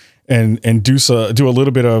situation and do a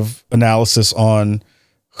little bit of analysis on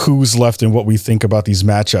who's left and what we think about these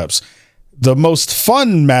matchups. The most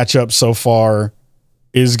fun matchup so far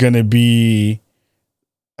is going to be,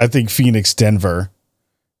 I think, Phoenix Denver,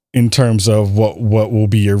 in terms of what will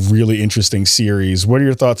be a really interesting series. What are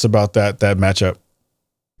your thoughts about that matchup?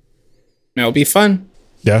 It'll be fun.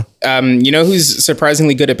 Yeah. You know who's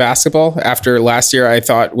surprisingly good at basketball after last year I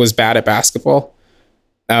thought was bad at basketball?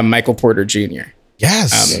 Michael Porter Jr.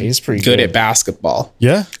 Yes. He's pretty good at basketball.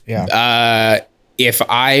 Yeah. Yeah. If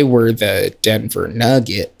I were the Denver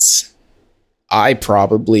Nuggets, I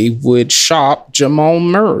probably would shop Jamal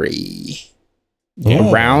Murray.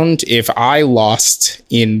 Around if I lost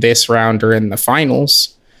in this round or in the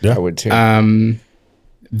finals. Yeah. I would too.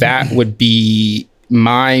 That would be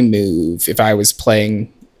my move if I was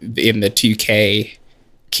playing in the 2K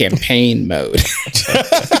campaign mode.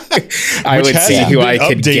 I would see who I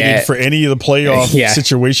could get for any of the playoff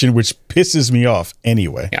situation, which pisses me off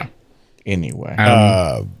anyway. Yeah. Anyway.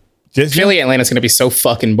 Philly Atlanta's going to be so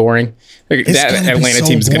fucking boring. That Atlanta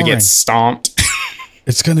team is going to get stomped.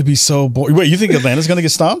 It's going to be so boring. Wait, you think Atlanta's going to get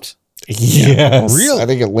stomped? Yes. Really? I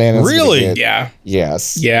think Atlanta's really? Yeah.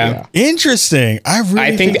 Yes. Yeah. Interesting. I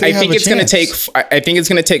think it's going to take. I think it's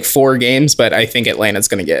going to take 4 games, but I think Atlanta's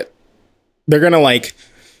going to get. They're going to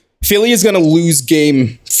Philly is going to lose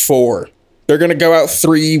game 4. They're going to go out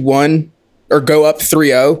 3-1 or go up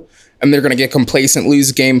 3-0, and they're going to get complacent,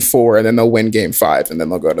 lose game 4, and then they'll win game 5, and then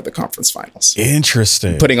they'll go to the conference finals.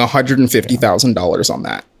 Interesting. Putting $150,000 on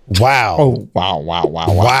that. Wow. Oh,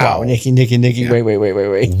 wow. Nikki. Yeah. Wait.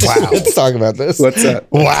 Wow. Let's talk about this. What's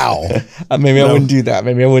that? Wow. Maybe I wouldn't do that.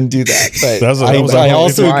 But I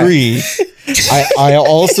also agree. I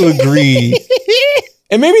also agree.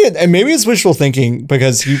 And maybe it's wishful thinking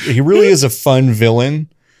because he really is a fun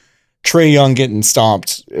villain. Trae Young getting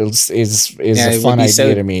stomped is a fun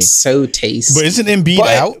idea to me. So tasty. But isn't Embiid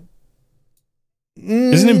out?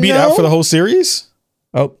 Isn't Embiid out for the whole series?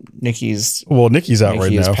 Oh, Nikki's out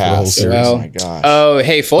right now for the whole series. Oh my gosh. Oh,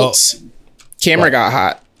 hey, folks. Camera got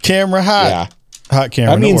hot. Camera hot. Yeah. Hot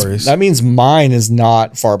camera. No worries. That means mine is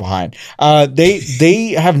not far behind.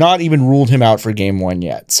 They have not even ruled him out for game 1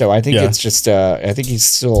 yet. So I think it's just I think he's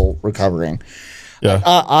still recovering. Yeah.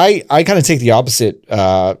 I kind of take the opposite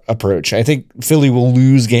approach. I think Philly will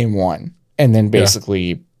lose game 1 and then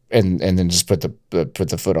basically and then just put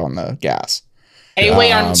the foot on the gas. Hey,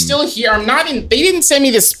 wait, I'm still here. I'm not in. They didn't send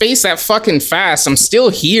me to space that fucking fast. I'm still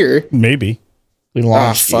here. Maybe. We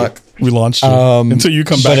launched. Fuck. We launched you. Until you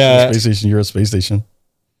come back to the space station. You're a space station.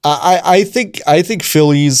 I think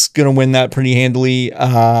Philly's gonna win that pretty handily.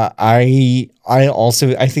 I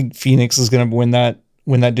think Phoenix is gonna win that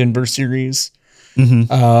Denver series.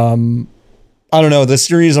 Mm-hmm. I don't know. The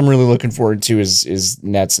series I'm really looking forward to is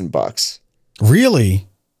Nets and Bucks. Really?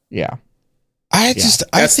 Yeah. I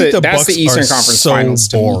think the Bucks the Eastern are Conference so Finals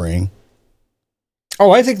boring.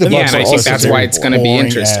 Oh, I think the Bucks. Yeah, and I think that's why it's going to be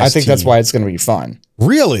interesting. I think that's why it's going to be fun.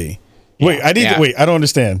 Really? Wait, I don't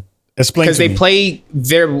understand. Explain to me. Because they play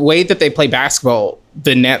their way that they play basketball.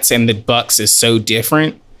 The Nets and the Bucks is so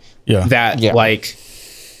different. Yeah. Like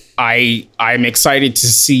I'm excited to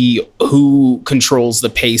see who controls the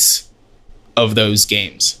pace of those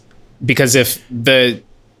games, because if the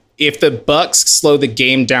Bucks slow the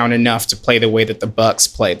game down enough to play the way that the Bucks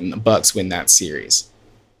played, then the Bucks win that series.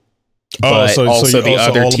 But the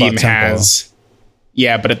other team has,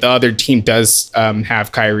 but the other team does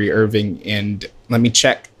have Kyrie Irving, and let me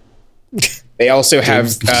check. They also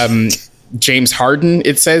have James Harden.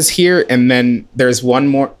 It says here, and then there's one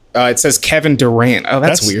more. It says Kevin Durant. Oh,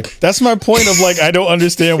 that's weird. That's my point of like, I don't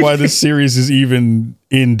understand why this series is even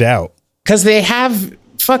in doubt. Because they have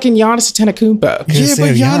fucking Giannis Antetokounmpo. Yeah,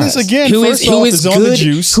 but Giannis again, who is good, on the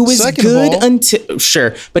juice. Who is good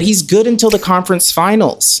until but he's good until the conference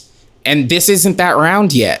finals, and this isn't that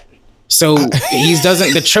round yet. So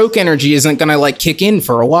the choke energy isn't gonna like kick in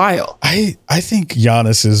for a while. I think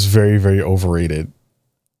Giannis is very, very overrated,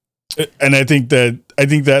 and I think that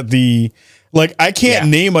I can't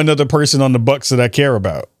name another person on the Bucks that I care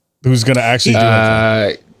about who's gonna actually do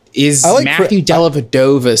anything. Is Matthew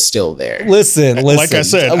Dellavedova still there? Listen. Like I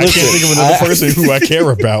said, I can't think of another person who I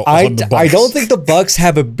care about on the Bucks. I don't think the Bucks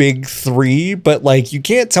have a big three, but like you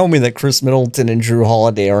can't tell me that Chris Middleton and Drew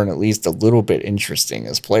Holiday aren't at least a little bit interesting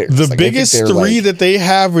as players. The biggest three that they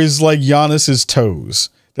have is like Giannis's toes.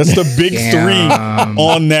 That's the big three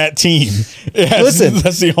on that team. Listen,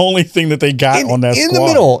 that's the only thing that they got on that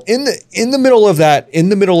squad. In the middle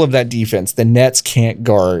of that defense, the Nets can't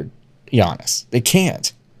guard Giannis. They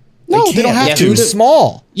can't. No, they don't have to. They're too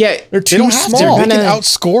small. Yeah, they're too small. They can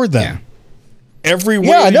outscore them every way.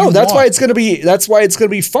 Yeah, no, that's why it's gonna be. That's why it's gonna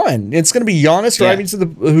be fun. It's gonna be Giannis driving to the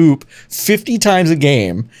hoop 50 times a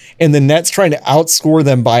game, and the Nets trying to outscore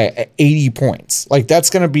them by 80 points. Like that's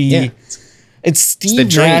gonna be. It's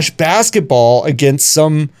Steve Nash basketball against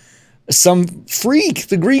some freak,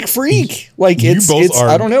 the Greek freak. Like you both are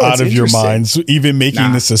I don't know, out of your minds. Even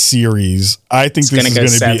making this a series, I think this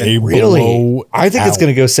is going to be a blow. I think it's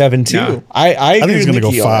going to go 7-2. No. I think it's going to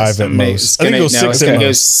go 5 at most. I think it's going to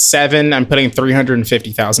go 7. I'm putting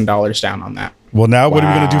 $350,000 down on that. Well, now what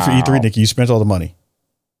are we going to do for E3, Nikki? You spent all the money.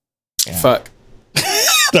 Yeah. Fuck.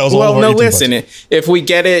 That was all no. Listen, if we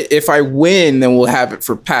get it, if I win, then we'll have it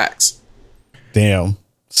for PAX. Damn.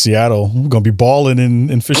 Seattle, we're gonna be balling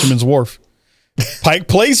in Fisherman's Wharf. Pike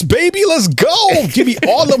Place, baby, let's go. Give me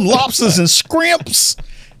all them lobsters and scrimps.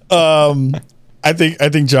 I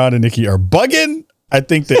think John and Nikki are bugging. I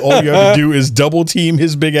think that all you have to do is double team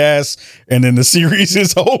his big ass, and then the series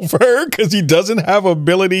is over because he doesn't have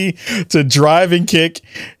ability to drive and kick.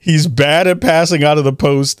 He's bad at passing out of the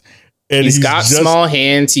post. And he's got small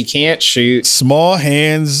hands. He can't shoot. Small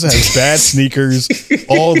hands, has bad sneakers,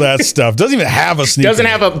 all that stuff. Doesn't even have a sneaker.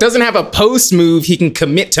 Doesn't have a post move he can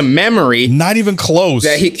commit to memory. Not even close.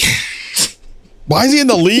 Why is he in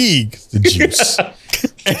the league? The juice.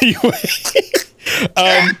 Anyway,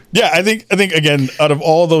 I think again, out of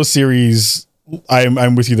all those series,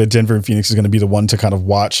 I'm with you that Denver and Phoenix is going to be the one to kind of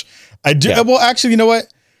watch. I do. Yeah. Well, actually, you know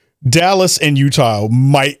what? Dallas and Utah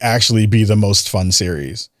might actually be the most fun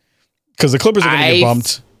series. Because the Clippers are going to get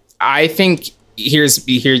bumped. I think here.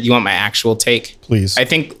 You want my actual take? Please. I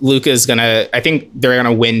think I think they're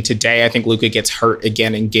gonna win today. I think Luka gets hurt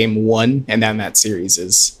again in game 1, and then that series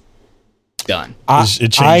is done.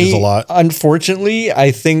 It changes a lot. Unfortunately,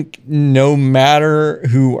 I think no matter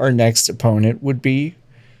who our next opponent would be,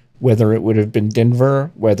 whether it would have been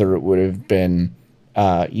Denver, whether it would have been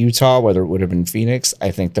Utah, whether it would have been Phoenix,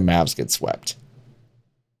 I think the Mavs get swept.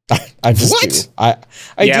 I just do. I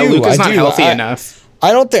do. Luka's not healthy enough.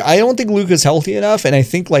 I don't think Luka's healthy enough, and I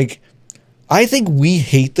think like I think we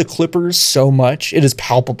hate the Clippers so much. It is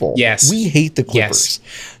palpable. Yes. We hate the Clippers.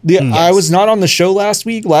 Yes. I was not on the show last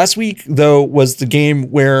week. Last week, though, was the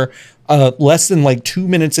game where less than like 2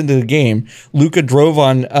 minutes into the game, Luka drove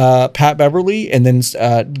on Pat Beverly and then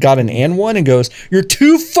got an and one and goes, "You're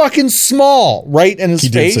too fucking small," right in his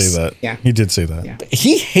face. He did say that. Yeah. He did say that. Yeah.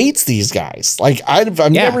 He hates these guys. Like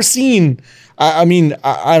I've never seen. I mean,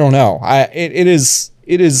 I don't know. It is.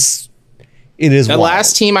 The wild.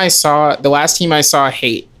 last team I saw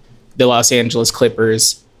hate the Los Angeles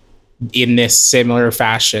Clippers in this similar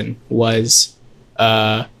fashion was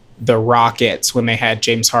the Rockets when they had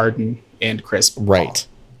James Harden and Chris Paul. Right.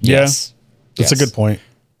 Yes. That's a good point.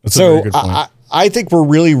 That's so a very good point. I think we're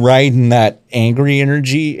really riding that angry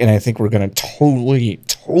energy, and I think we're going to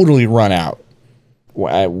totally run out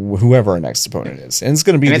whoever our next opponent is. And it's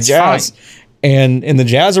going to be the Jazz. Fine. And the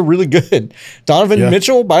Jazz are really good. Donovan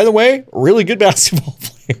Mitchell, by the way, really good basketball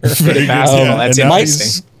player. Very basketball. That's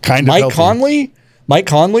interesting. Mike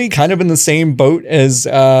Conley, kind of in the same boat as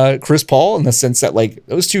Chris Paul in the sense that like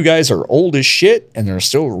those two guys are old as shit and they're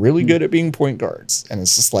still really good at being point guards. And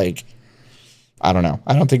it's just like, I don't know.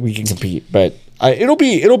 I don't think we can compete, but it'll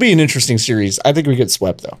be an interesting series. I think we get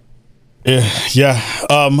swept though. Yeah.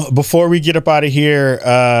 Before we get up out of here,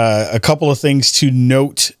 a couple of things to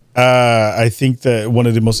note. I think that one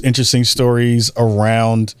of the most interesting stories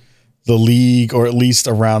around the league, or at least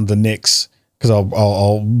around the Knicks, because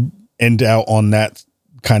I'll end out on that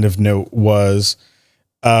kind of note, was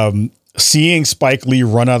seeing Spike Lee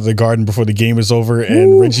run out of the Garden before the game is over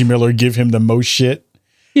and Reggie Miller give him the most shit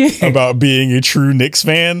about being a true Knicks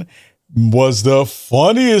fan was the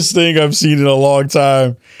funniest thing I've seen in a long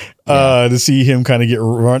time. To see him kind of get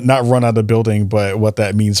not run out of the building, but what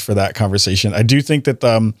that means for that conversation. I do think that,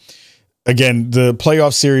 again, the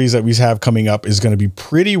playoff series that we have coming up is going to be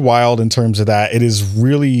pretty wild in terms of that. It is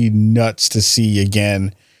really nuts to see,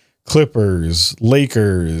 again, Clippers,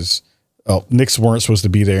 Lakers. Oh, Knicks weren't supposed to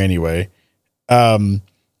be there anyway. And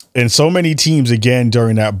so many teams, again,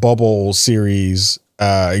 during that bubble series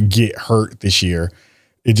get hurt this year.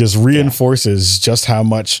 It just reinforces just how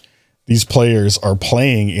much these players are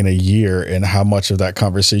playing in a year and how much of that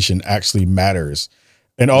conversation actually matters.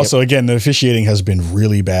 And also, again, the officiating has been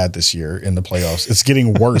really bad this year in the playoffs. It's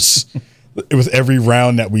getting worse with every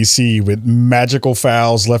round that we see, with magical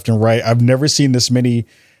fouls left and right. I've never seen this many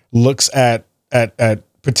looks at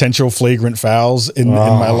potential flagrant fouls in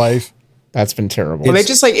my life. That's been terrible. Well, they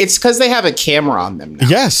just like, it's because they have a camera on them now.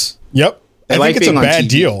 Yes. Yep. I think it's a bad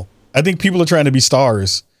deal. I think people are trying to be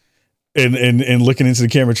stars and looking into the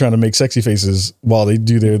camera trying to make sexy faces while they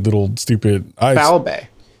do their little stupid eyes. Foul Bay.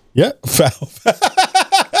 Yeah, foul.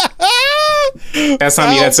 That's not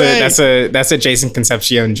me. That's a Jason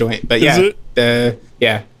Concepcion joint. But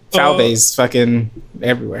yeah, Foul Bay's fucking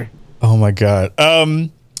everywhere. Oh my god.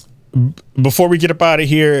 Before we get up out of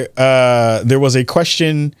here, there was a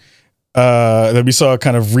question that we saw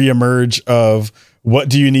kind of reemerge of what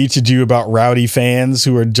do you need to do about rowdy fans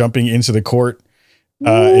who are jumping into the court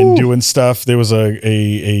and doing stuff. There was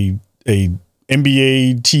a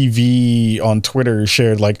NBA TV on Twitter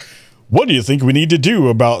shared like, what do you think we need to do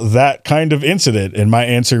about that kind of incident? And my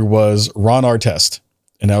answer was Ron Artest.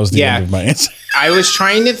 And that was the end of my answer. I was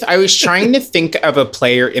trying to think of a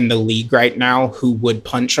player in the league right now who would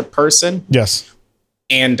punch a person. Yes.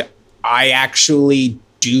 And I actually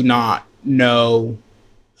do not know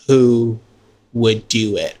who would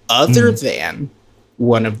do it other than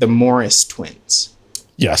one of the Morris twins.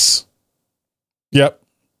 Yes. Yep.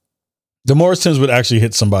 The Morris twins would actually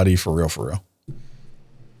hit somebody for real.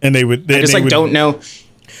 And they would. Don't know.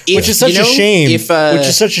 Which is such a shame. Which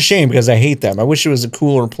is such a shame because I hate them. I wish it was a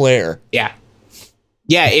cooler player. Yeah.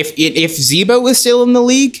 Yeah. If Zebo was still in the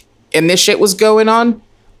league and this shit was going on,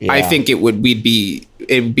 I think it would be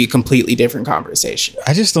a completely different conversation.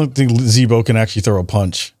 I just don't think Zebo can actually throw a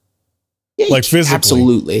punch. Yeah, like physically.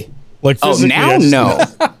 Absolutely. Like physically, no.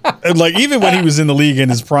 And like even when he was in the league in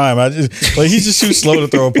his prime, he's just too slow to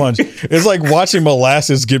throw a punch. It's like watching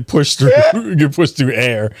molasses get pushed through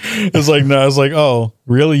air. It's like no, it's like, oh,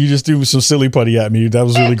 really? You just threw some silly putty at me. That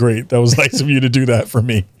was really great. That was nice of you to do that for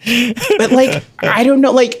me. But like, I don't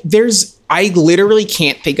know. Like, I literally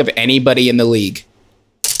can't think of anybody in the league.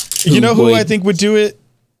 You know who I think would do it?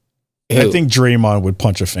 Who? I think Draymond would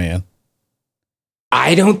punch a fan.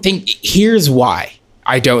 I don't think. Here's why.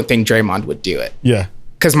 I don't think Draymond would do it. Yeah.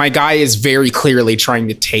 Because my guy is very clearly trying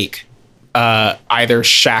to take either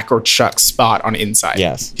Shaq or Chuck's spot on inside.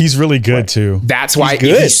 Yes. He's really good too. That's why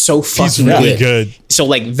he's so fucking really good. So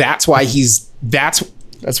like that's why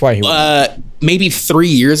that's why he maybe 3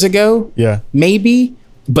 years ago. Yeah. Maybe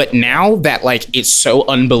But now that like it's so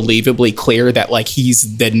unbelievably clear that like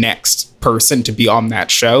he's the next person to be on that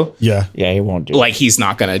show. Yeah, he won't do like he's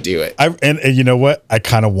not gonna do it. And you know what? I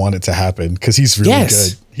kind of want it to happen because he's really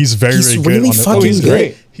good. He's very good. Really fucking he's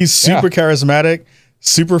great. He's super charismatic,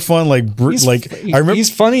 super fun. I remember he's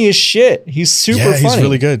funny as shit. He's super funny. He's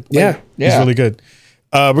really good. Yeah, he's really good.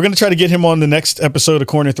 We're gonna try to get him on the next episode of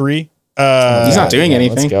Corner 3. He's not doing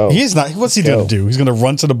anything. Let's go. He is not. What's he going to do? He's going to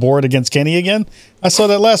run to the board against Kenny again? I saw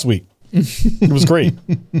that last week. It was great.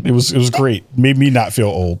 It was great. Made me not feel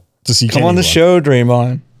old to see Come Kenny on the show,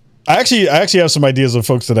 Draymond. I actually have some ideas of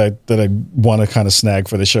folks that I want to kind of snag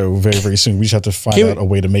for the show very, very soon. We just have to find out a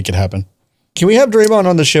way to make it happen. Can we have Draymond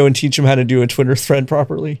on the show and teach him how to do a Twitter thread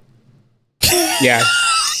properly? Yeah.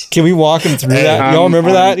 Can we walk him through that? Y'all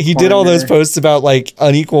remember that? He did all those posts about like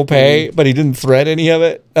unequal pay, but he didn't thread any of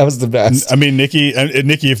it. That was the best. I mean, Nikki,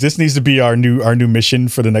 if this needs to be our new mission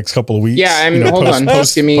for the next couple of weeks. Yeah, I mean, hold on.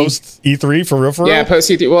 Post E3 for real. Yeah, post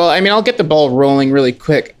E3. Well, I mean, I'll get the ball rolling really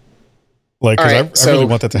quick. Like, because I really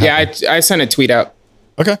want that to happen. Yeah, I sent a tweet out.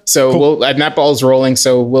 Okay. So cool. and that ball's rolling.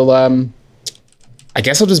 So we'll, I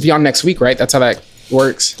guess I'll just be on next week, right? That's how that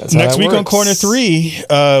works. Next week on Corner 3,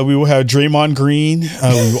 we will have Draymond Green. We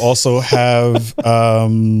will also have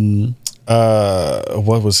what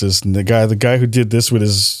was the guy who did this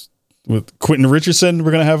with Quentin Richardson.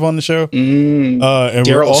 We're gonna have on the show, and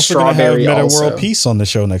we're also gonna have Meta World Peace on the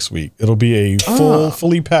show next week. It'll be a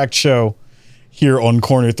fully packed show here on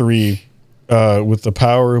Corner 3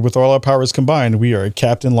 with all our powers combined. We are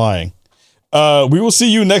Captain Lying. We will see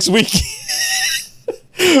you next week.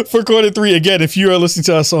 For Corner 3, again, if you are listening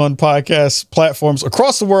to us on podcast platforms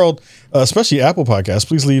across the world, especially Apple Podcasts,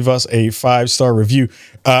 please leave us a 5-star review.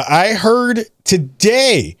 I heard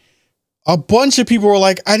today a bunch of people were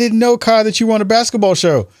like, I didn't know, Kai, that you were on a basketball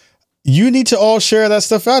show. You need to all share that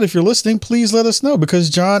stuff out. If you're listening, please let us know,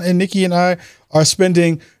 because John and Nikki and I are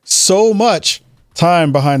spending so much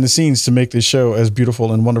time behind the scenes to make this show as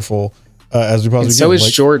beautiful and wonderful as we possibly can. So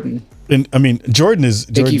is Jordan. And I mean, Jordan is.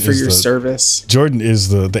 Thank you for your service. Jordan is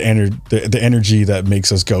the energy that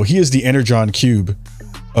makes us go. He is the Energon cube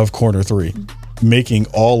of Corner 3, making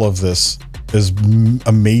all of this as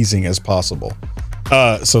amazing as possible.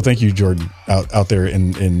 So thank you, Jordan, out there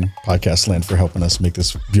in podcast land, for helping us make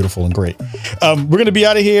this beautiful and great. We're going to be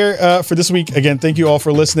out of here for this week. Again, thank you all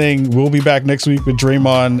for listening. We'll be back next week with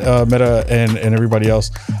Draymond, Meta, and everybody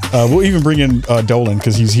else. We'll even bring in Dolan,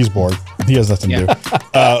 because he's bored. He has nothing to do.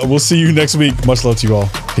 We'll see you next week. Much love to you all.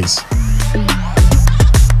 Peace.